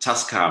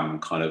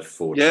Tascam kind of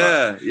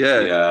 4-track?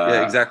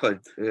 Yeah, exactly.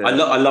 Yeah. I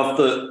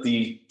love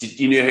you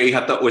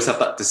always have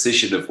that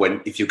decision of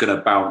if you're going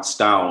to bounce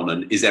down,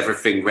 and is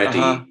everything ready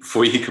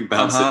before you can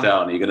bounce it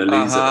down? Are you going to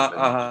lose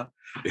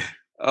it?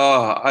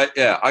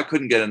 I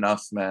couldn't get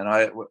enough, man.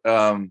 I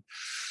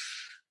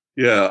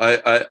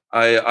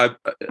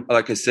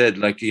like I said,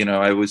 like,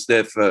 I was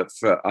there for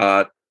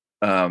art,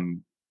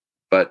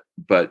 but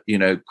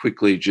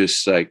quickly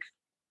just like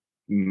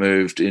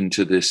moved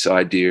into this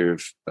idea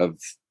of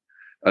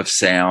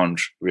sound,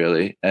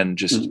 really, and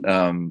just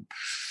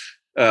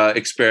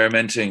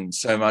experimenting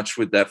so much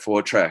with that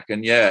 4-track.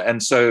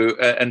 And so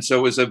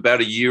it was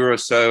about a year or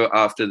so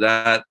after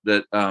that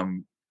that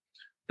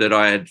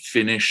I had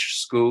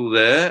finished school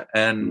there,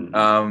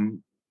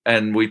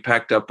 and we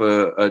packed up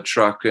a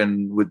truck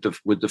and with the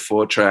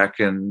 4-track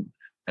and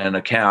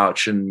a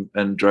couch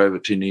and drove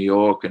it to New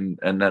York,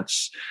 and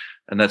that's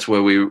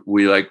where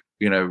we like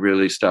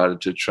really started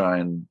to try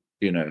and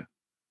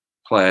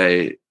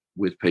play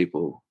with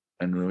people.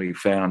 And we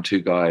found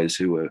 2 guys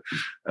who were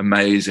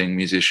amazing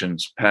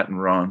musicians, Pat and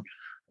Ron,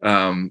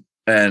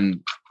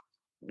 and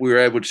we were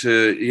able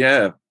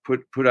to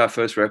put our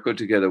first record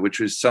together, which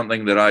was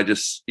something that I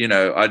just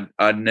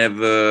I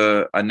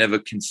never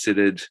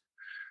considered.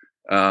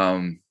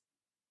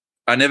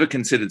 I never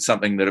considered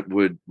something that it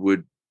would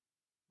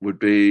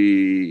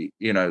be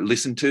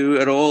listened to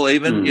at all.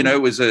 Even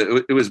it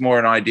was more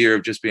an idea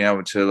of just being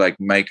able to like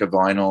make a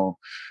vinyl.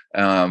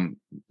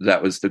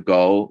 That was the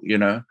goal,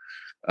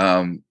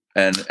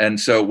 and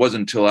so it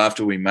wasn't until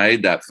after we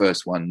made that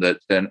first one that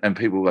and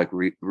people like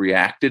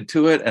reacted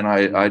to it, and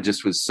I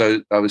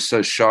was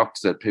so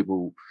shocked that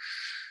people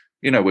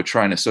were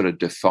trying to sort of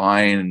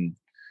define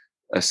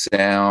a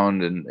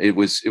sound, and it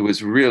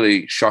was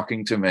really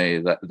shocking to me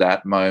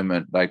that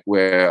moment, like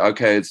where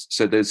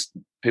so there's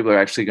people are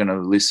actually going to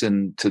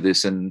listen to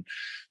this, and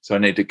so I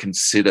need to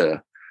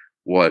consider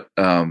what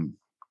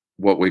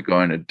we're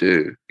going to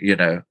do,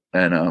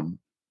 and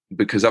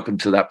because up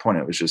until that point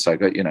it was just like,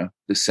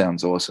 this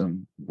sounds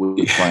awesome,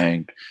 we're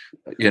playing,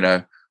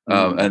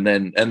 and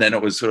then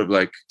it was sort of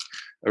like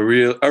a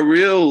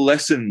real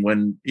lesson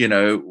when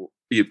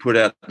you put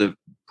out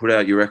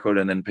your record,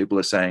 and then people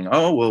are saying,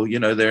 oh well,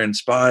 they're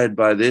inspired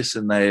by this,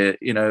 and they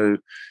it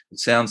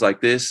sounds like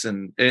this,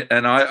 and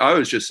I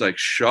was just like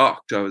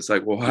shocked. I was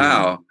like, well,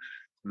 wow.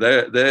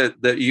 The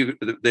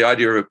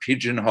idea of a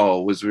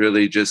pigeonhole was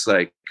really just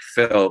like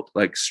felt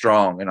like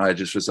strong, and I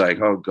just was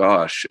like, oh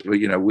gosh,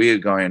 we're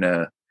going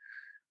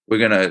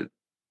to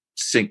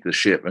sink the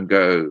ship and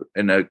go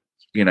in a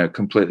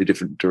completely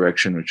different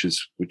direction, which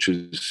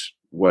is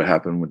what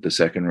happened with the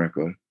second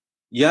record.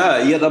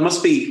 Yeah, that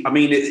must be. I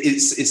mean,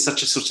 it's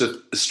such a sort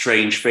of a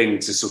strange thing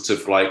to sort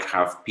of like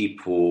have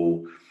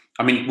people.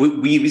 I mean,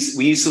 were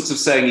you sort of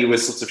saying you were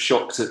sort of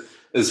shocked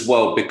as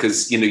well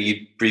because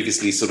you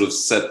previously sort of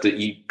said that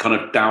you kind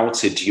of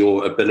doubted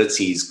your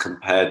abilities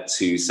compared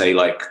to say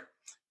like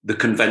the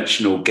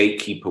conventional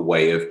gatekeeper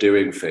way of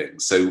doing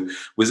things. So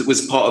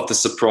was part of the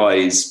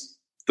surprise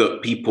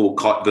that people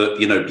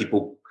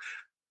people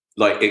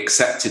like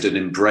accepted and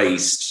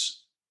embraced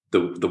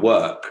the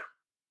work.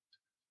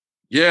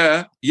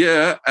 Yeah,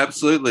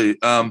 absolutely.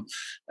 And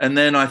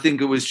then I think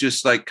it was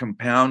just like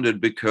compounded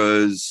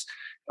because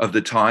of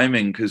the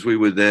timing, because we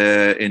were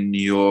there in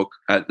New York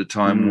at the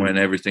time when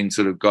everything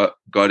sort of got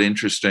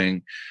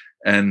interesting,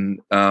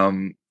 and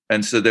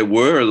so there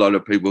were a lot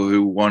of people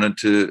who wanted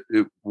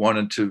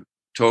to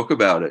talk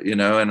about it,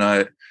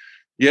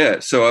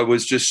 and so I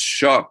was just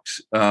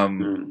shocked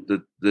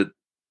that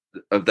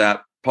of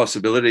that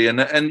possibility, and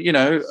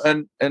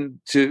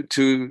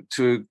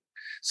to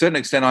certain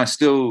extent, I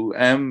still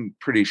am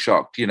pretty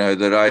shocked,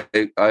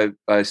 that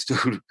I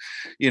still,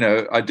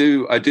 I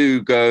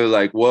do go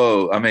like,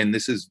 whoa. I mean,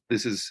 this is,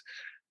 it's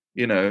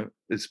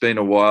been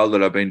a while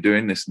that I've been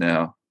doing this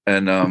now,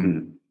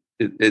 and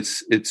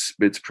it's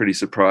pretty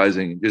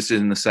surprising, just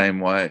in the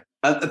same way.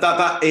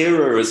 That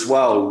era as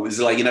well is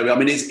like, I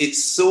mean,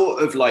 it's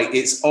sort of like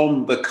it's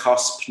on the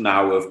cusp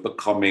now of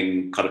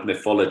becoming kind of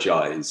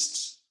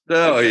mythologized.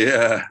 Oh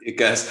yeah, I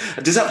guess.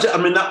 Does that? I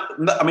mean,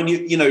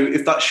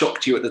 if that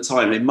shocked you at the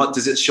time,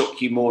 does it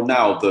shock you more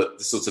now that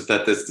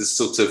there's this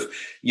sort of,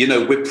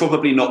 we're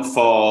probably not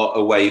far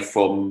away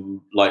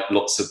from like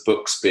lots of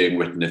books being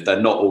written, if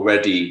they're not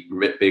already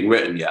being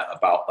written yet,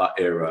 about that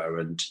era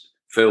and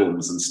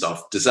films and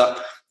stuff. Does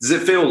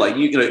it feel like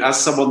as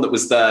someone that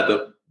was there,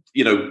 that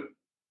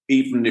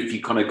even if you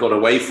kind of got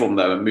away from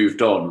there and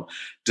moved on,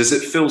 does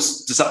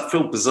that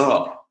feel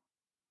bizarre?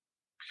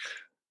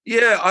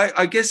 Yeah,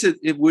 I guess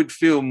it would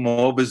feel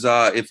more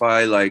bizarre if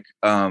I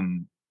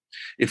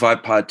if I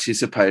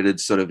participated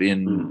sort of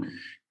in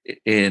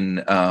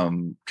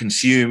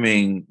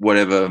consuming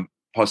whatever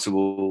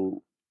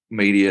possible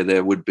media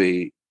there would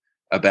be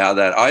about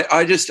that.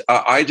 I just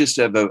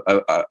have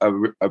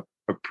a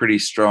pretty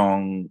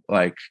strong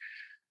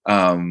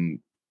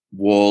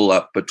wall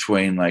up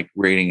between like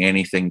reading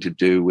anything to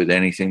do with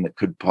anything that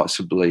could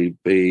possibly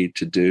be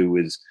to do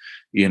with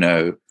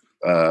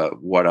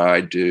what I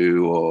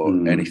do or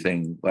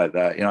anything like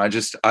that.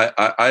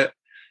 I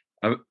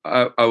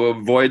will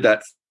avoid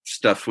that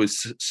stuff.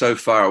 Was so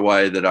far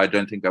away that I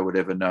don't think I would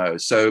ever know.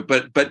 So,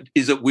 but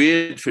is it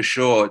weird? For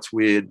sure, it's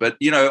weird. But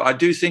I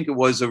do think it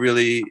was a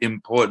really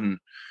important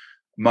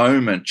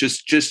moment,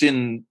 just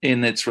in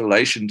its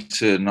relation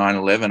to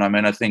 9/11. I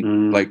mean, I think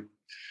like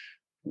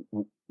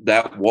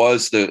that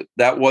was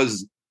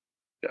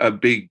a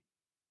big,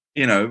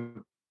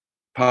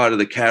 part of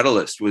the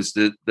catalyst was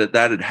that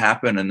had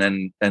happened, and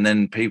then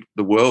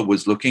the world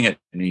was looking at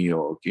New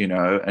York,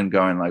 and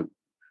going like,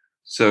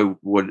 so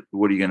what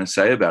are you going to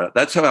say about it?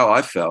 That's how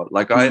I felt.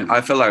 Like I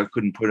felt like I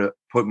couldn't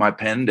put my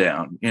pen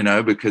down,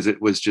 because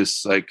it was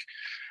just like,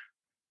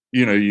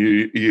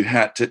 you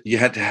had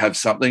to have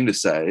something to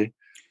say,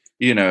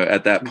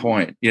 at that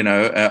point,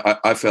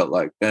 I felt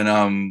like,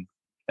 and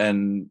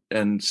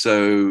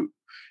so.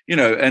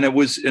 And it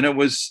was, I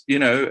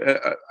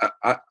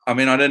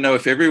mean, I don't know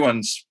if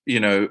everyone's,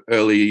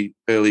 early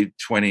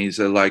 20s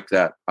are like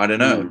that. I don't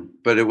know,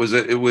 but it was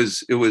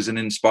an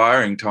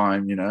inspiring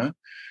time,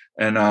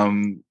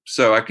 and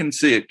so I can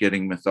see it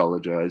getting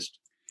mythologized.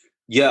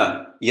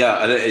 Yeah,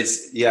 and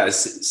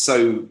it's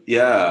so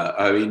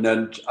I mean,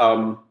 and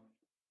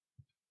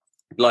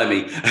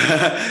blimey.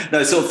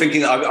 No, sort of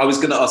thinking, I was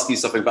going to ask you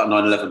something about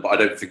 9/11, but I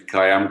don't think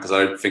I am, because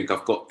I don't think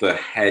I've got the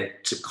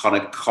head to kind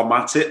of come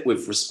at it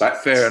with respect.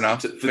 Fair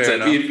enough. If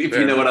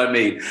you know what I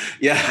mean.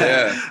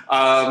 Yeah.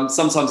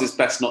 Sometimes it's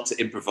best not to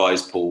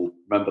improvise, Paul.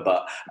 Remember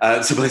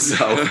that to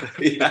myself.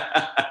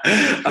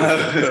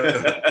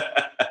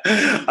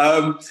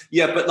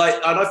 But like,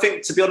 and I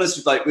think, to be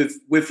honest,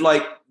 with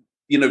like,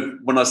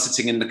 when I was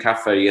sitting in the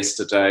cafe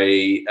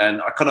yesterday,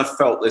 and I kind of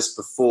felt this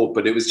before,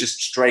 but it was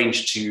just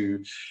strange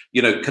to,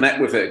 connect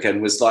with it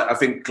again, was like, I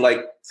think like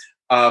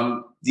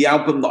the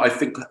album that I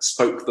think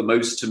spoke the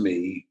most to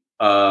me,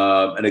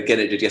 and again,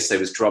 it did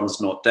yesterday, was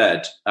Drums Not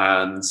Dead.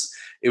 And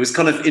it was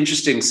kind of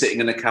interesting sitting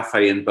in a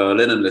cafe in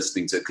Berlin and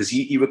listening to it, because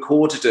you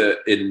recorded it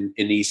in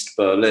East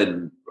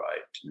Berlin,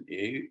 right? Didn't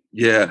you?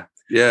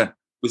 Yeah.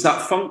 Was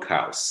that Funk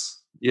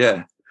House?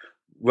 Yeah.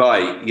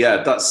 Right,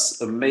 yeah, that's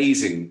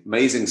amazing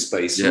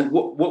space. Yeah. So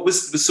what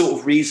was the sort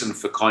of reason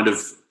for kind of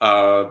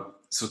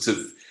sort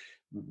of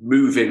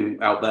moving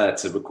out there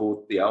to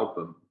record the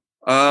album?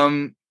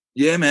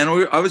 Yeah, man,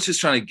 I was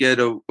just trying to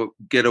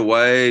get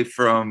away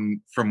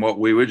from what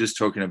we were just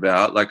talking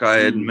about. Like I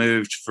had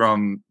moved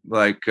from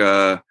like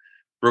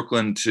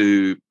Brooklyn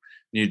to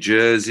New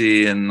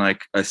Jersey, and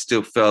like I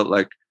still felt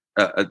like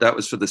that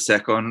was for the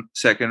second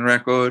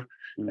record.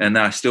 And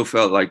I still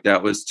felt like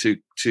that was too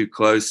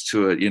close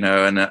to it,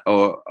 and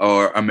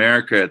or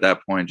America at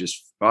that point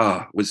just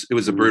it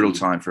was a brutal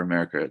time for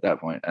America at that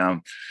point.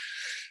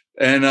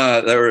 And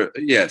they were,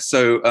 yeah.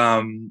 So,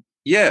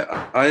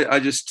 I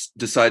just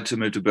decided to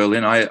move to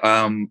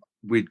Berlin.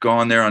 We'd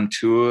gone there on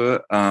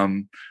tour.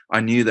 I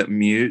knew that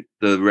Mute,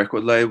 the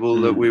record label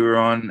that we were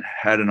on,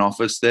 had an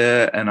office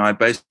there. And I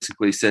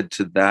basically said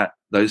to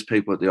those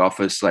people at the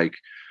office, like,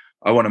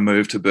 I want to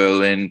move to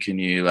Berlin. Can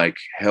you like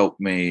help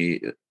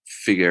me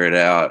figure it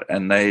out?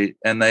 And they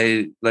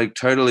like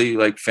totally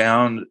like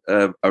found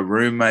a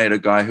roommate, a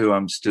guy who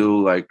I'm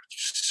still like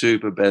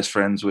super best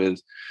friends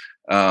with,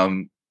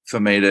 for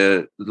me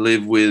to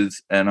live with.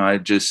 And I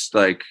just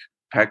like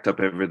packed up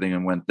everything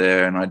and went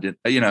there. And I did,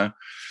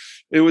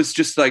 it was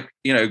just like,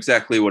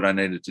 exactly what I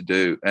needed to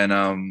do. And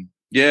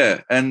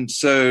and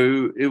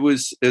so it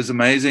was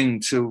amazing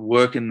to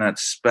work in that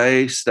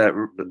space. That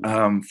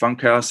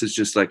Funkhouse is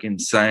just like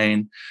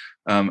insane,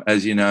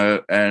 as you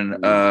know. And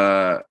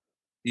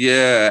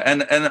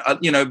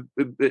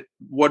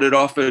what it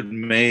offered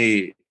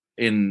me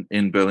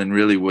in Berlin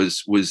really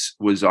was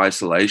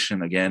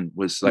isolation again.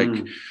 Was like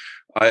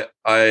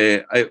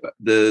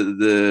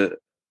the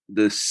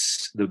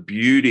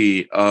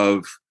beauty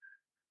of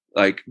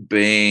like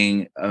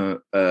being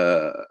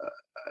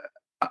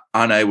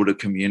unable to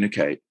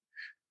communicate,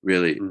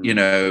 really,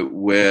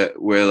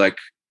 where like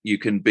you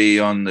can be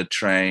on the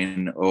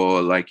train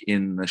or like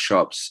in the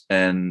shops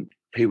and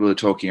people are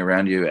talking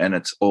around you and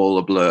it's all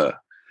a blur,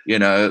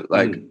 it's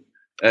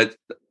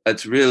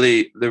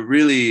really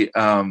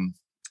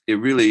it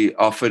really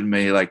offered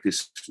me like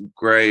this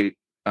great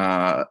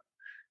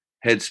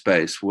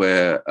headspace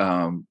where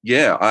I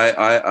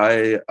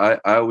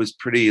was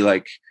pretty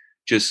like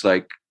just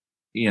like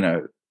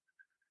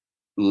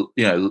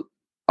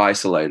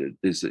isolated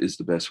is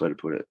the best way to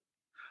put it.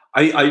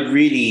 I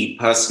really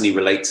personally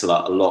relate to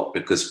that a lot,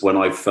 because when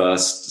I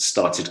first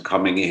started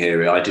coming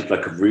here, I did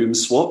like a room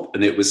swap,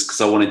 and it was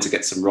because I wanted to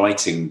get some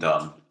writing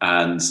done,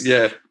 and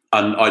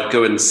I'd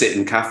go and sit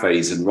in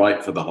cafes and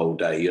write for the whole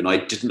day, and I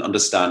didn't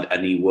understand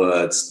any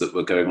words that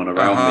were going on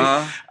around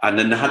me. And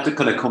then I had the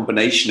kind of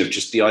combination of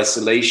just the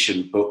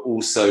isolation, but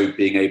also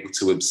being able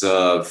to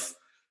observe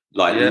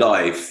like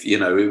life.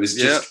 It was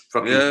just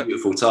fucking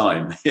beautiful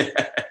time.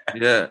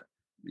 I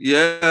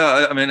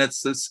mean,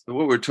 it's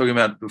what we were talking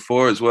about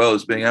before as well,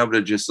 is being able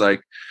to just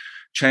like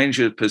change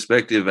your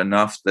perspective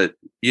enough that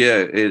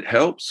it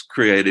helps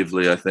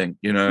creatively, I think,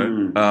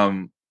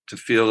 to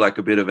feel like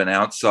a bit of an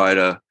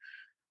outsider.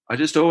 I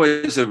just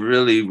always have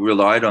really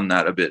relied on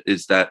that a bit,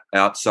 is that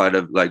outside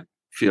of like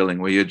feeling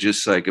where you're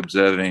just like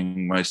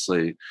observing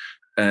mostly.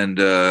 And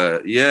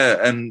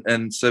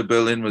and so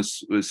Berlin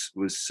was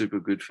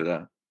super good for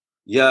that.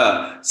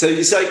 Yeah. So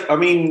it's like, I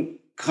mean,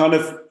 kind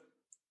of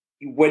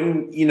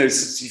when, you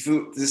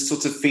feel this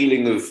sort of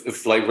feeling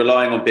of like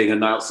relying on being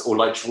an outsider, or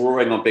like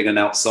drawing on being an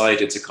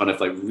outsider to kind of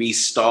like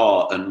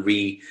restart and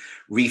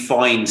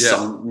refine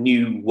some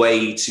new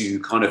way to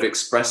kind of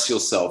express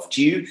yourself.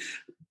 Do you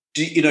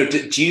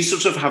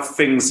sort of have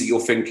things that you're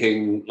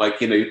thinking,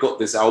 like, you've got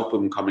this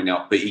album coming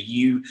out, but do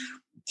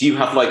you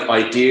have like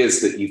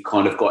ideas that you've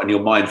kind of got in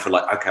your mind for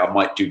like, okay, I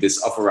might do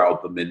this other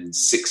album in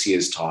 6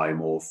 years' time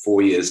or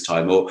 4 years'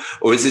 time, or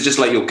is it just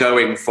like you're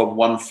going from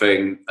one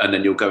thing and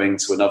then you're going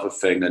to another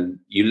thing and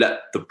you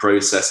let the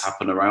process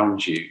happen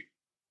around you?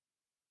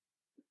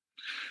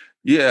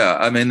 Yeah,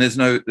 I mean, there's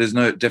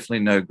definitely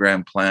no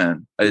grand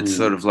plan. It's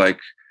sort of like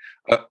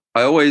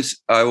I've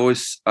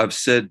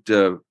said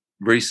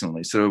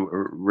recently, sort of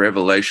a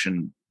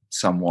revelation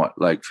somewhat,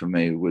 like for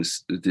me,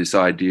 was this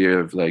idea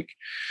of like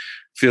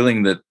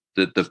feeling that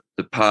the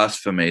past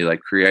for me, like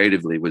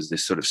creatively, was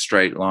this sort of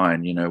straight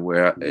line,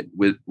 where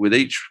with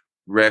each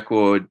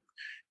record,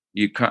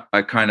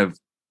 I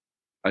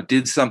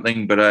did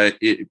something, but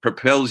it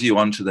propels you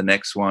onto the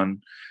next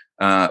one.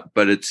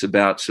 But it's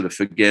about sort of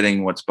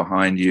forgetting what's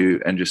behind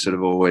you and just sort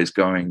of always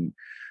going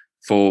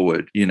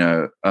forward,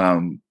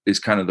 is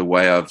kind of the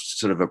way I've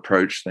sort of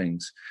approached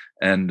things.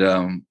 And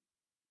only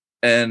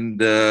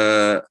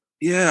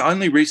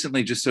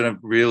recently just sort of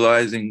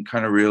realizing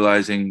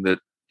that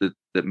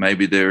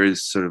maybe there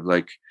is sort of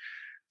like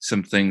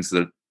some things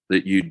that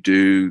you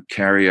do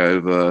carry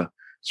over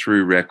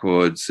through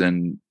records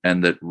and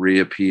that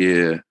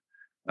reappear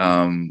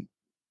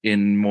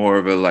in more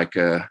of a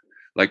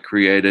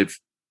creative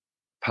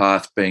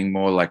path, being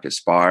more like a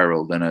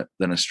spiral than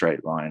a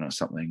straight line or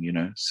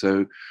something,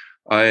 So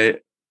I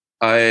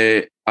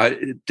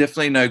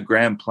definitely no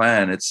grand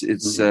plan. It's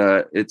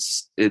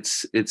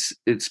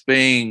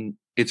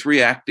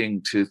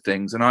reacting to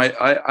things, and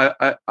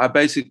I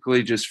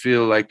basically just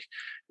feel like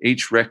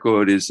each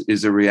record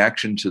is a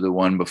reaction to the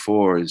one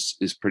before. Is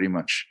pretty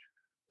much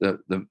the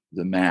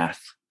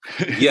math.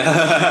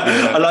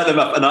 I like the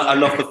math, and I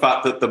love the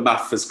fact that the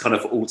math has kind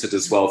of altered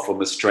as well,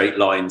 from a straight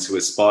line to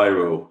a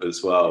spiral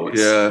as well.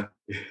 Yeah.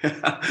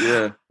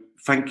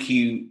 Thank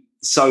you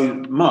so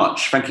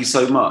much.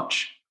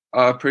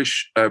 I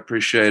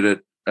appreciate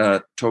it.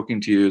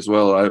 Talking to you as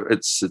well.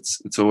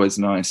 It's always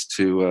nice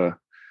to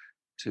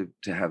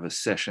have a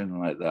session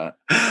like that.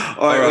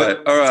 All right.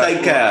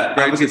 Take care.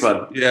 Great. Have a good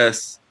one.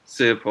 Yes.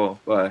 See you, Paul.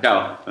 Bye.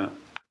 Ciao.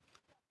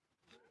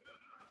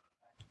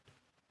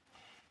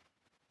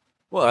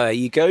 Well, there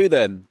you go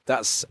then.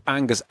 That's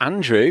Angus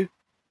Andrew,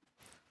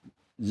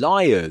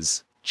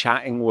 Liars,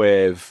 chatting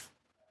with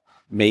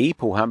me,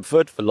 Paul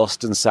Hampford, for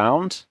Lost and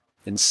Sound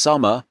in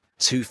summer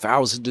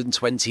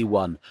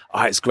 2021.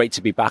 It's great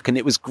to be back, and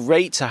it was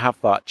great to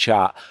have that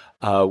chat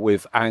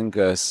with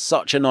Angus.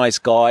 Such a nice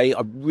guy.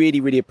 I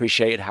really, really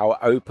appreciated how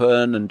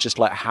open and just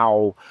like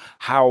how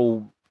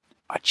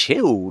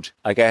chilled,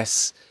 I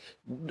guess.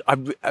 I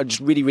just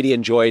really, really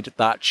enjoyed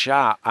that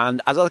chat.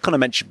 And as I kind of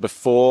mentioned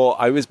before,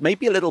 I was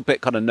maybe a little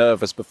bit kind of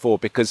nervous before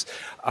because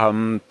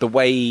the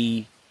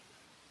way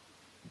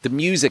the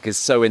music is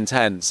so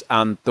intense,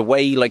 and the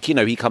way, like, you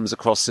know, he comes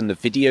across in the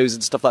videos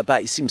and stuff like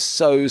that, he seems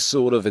so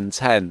sort of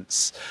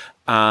intense.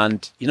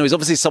 And, you know, he's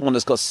obviously someone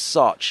that's got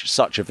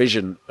such a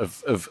vision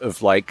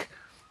of like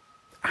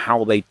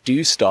how they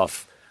do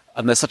stuff.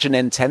 And there's such an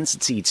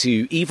intensity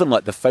to even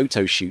like the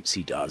photo shoots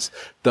he does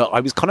that I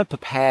was kind of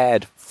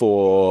prepared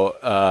for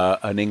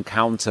an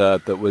encounter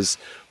that was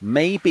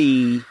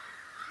maybe,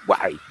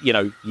 well, you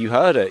know, you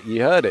heard it.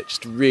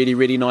 Just really,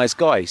 really nice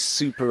guy,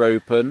 super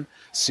open,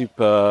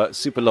 super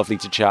lovely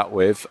to chat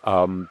with.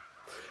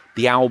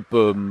 The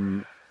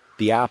album,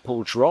 The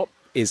Apple Drop,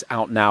 is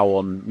out now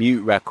on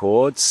Mute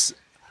Records.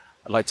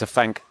 I'd like to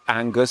thank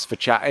Angus for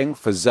chatting,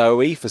 for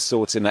Zoe for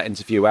sorting that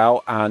interview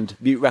out, and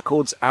Mute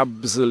Records,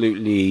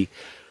 absolutely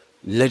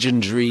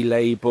legendary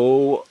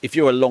label. If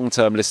you're a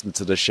long-term listener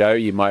to the show,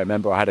 you might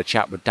remember I had a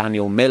chat with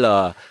Daniel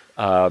Miller,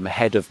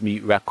 head of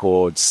Mute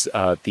Records,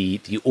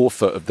 the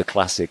author of the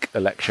classic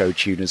electro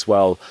tune as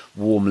well,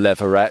 Warm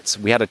Leverette.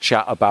 We had a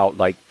chat about,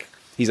 like,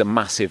 he's a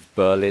massive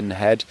Berlin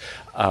head,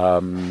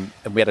 and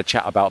we had a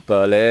chat about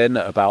Berlin,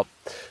 about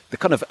the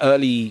kind of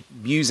early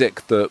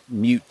music that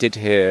Mute did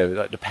here,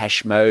 like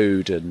Depeche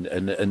Mode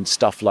and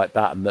stuff like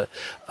that, and the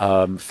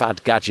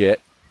Fad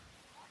Gadget.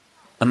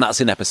 And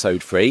that's in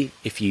episode 3.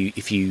 If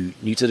you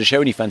new to the show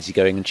and you fancy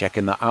going and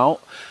checking that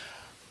out,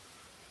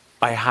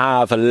 I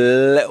have a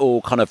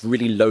little kind of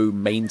really low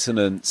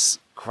maintenance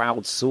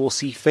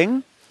crowdsourcing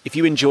thing. If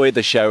you enjoy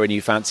the show and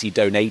you fancy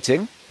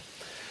donating,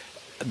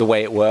 the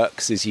way it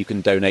works is you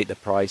can donate the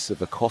price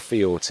of a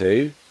coffee or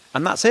two.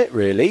 And that's it,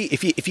 really.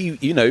 If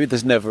you know,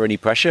 there's never any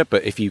pressure,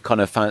 but if you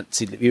kind of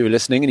fancy that you were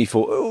listening and you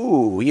thought,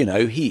 oh, you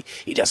know, he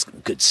does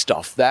some good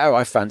stuff there,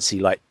 I fancy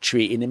like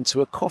treating him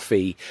to a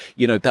coffee,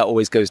 you know, that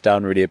always goes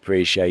down really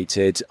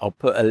appreciated. I'll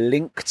put a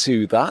link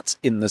to that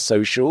in the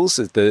socials.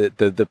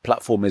 The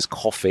platform is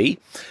Ko-fi,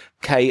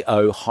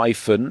 ko-fi/Lost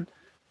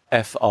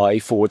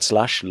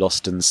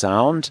and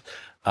Sound.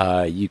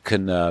 You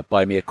can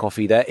buy me a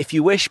coffee there if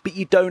you wish, but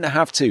you don't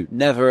have to.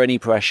 Never any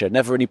pressure.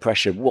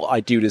 What I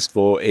do this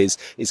for is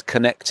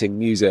connecting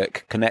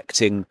music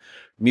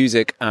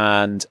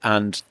and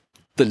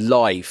the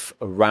life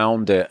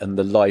around it and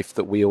the life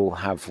that we all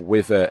have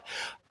with it.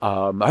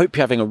 I hope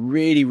you're having a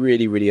really,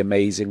 really, really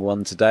amazing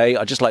one today.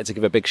 I'd just like to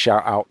give a big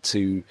shout out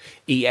to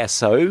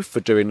ESO for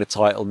doing the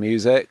title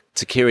music,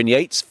 to Kieran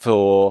Yates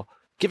for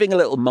giving a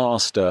little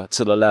master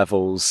to the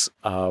levels.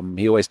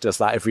 He always does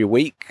that every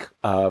week.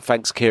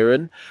 Thanks,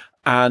 Kieran.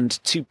 And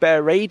to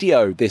Bear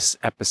Radio. This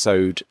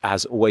episode,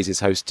 as always, is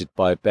hosted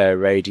by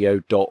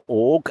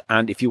bearradio.org.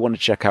 And if you want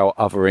to check out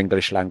other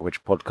English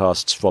language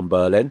podcasts from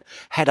Berlin,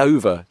 head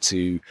over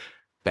to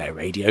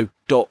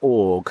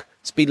bearradio.org.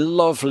 It's been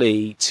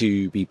lovely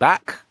to be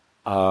back.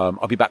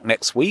 I'll be back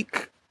next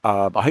week.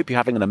 I hope you're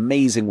having an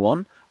amazing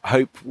one. I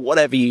hope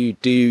whatever you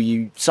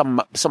do,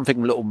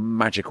 something little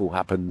magical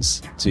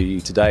happens to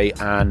you today,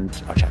 and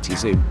I'll chat to you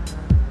soon.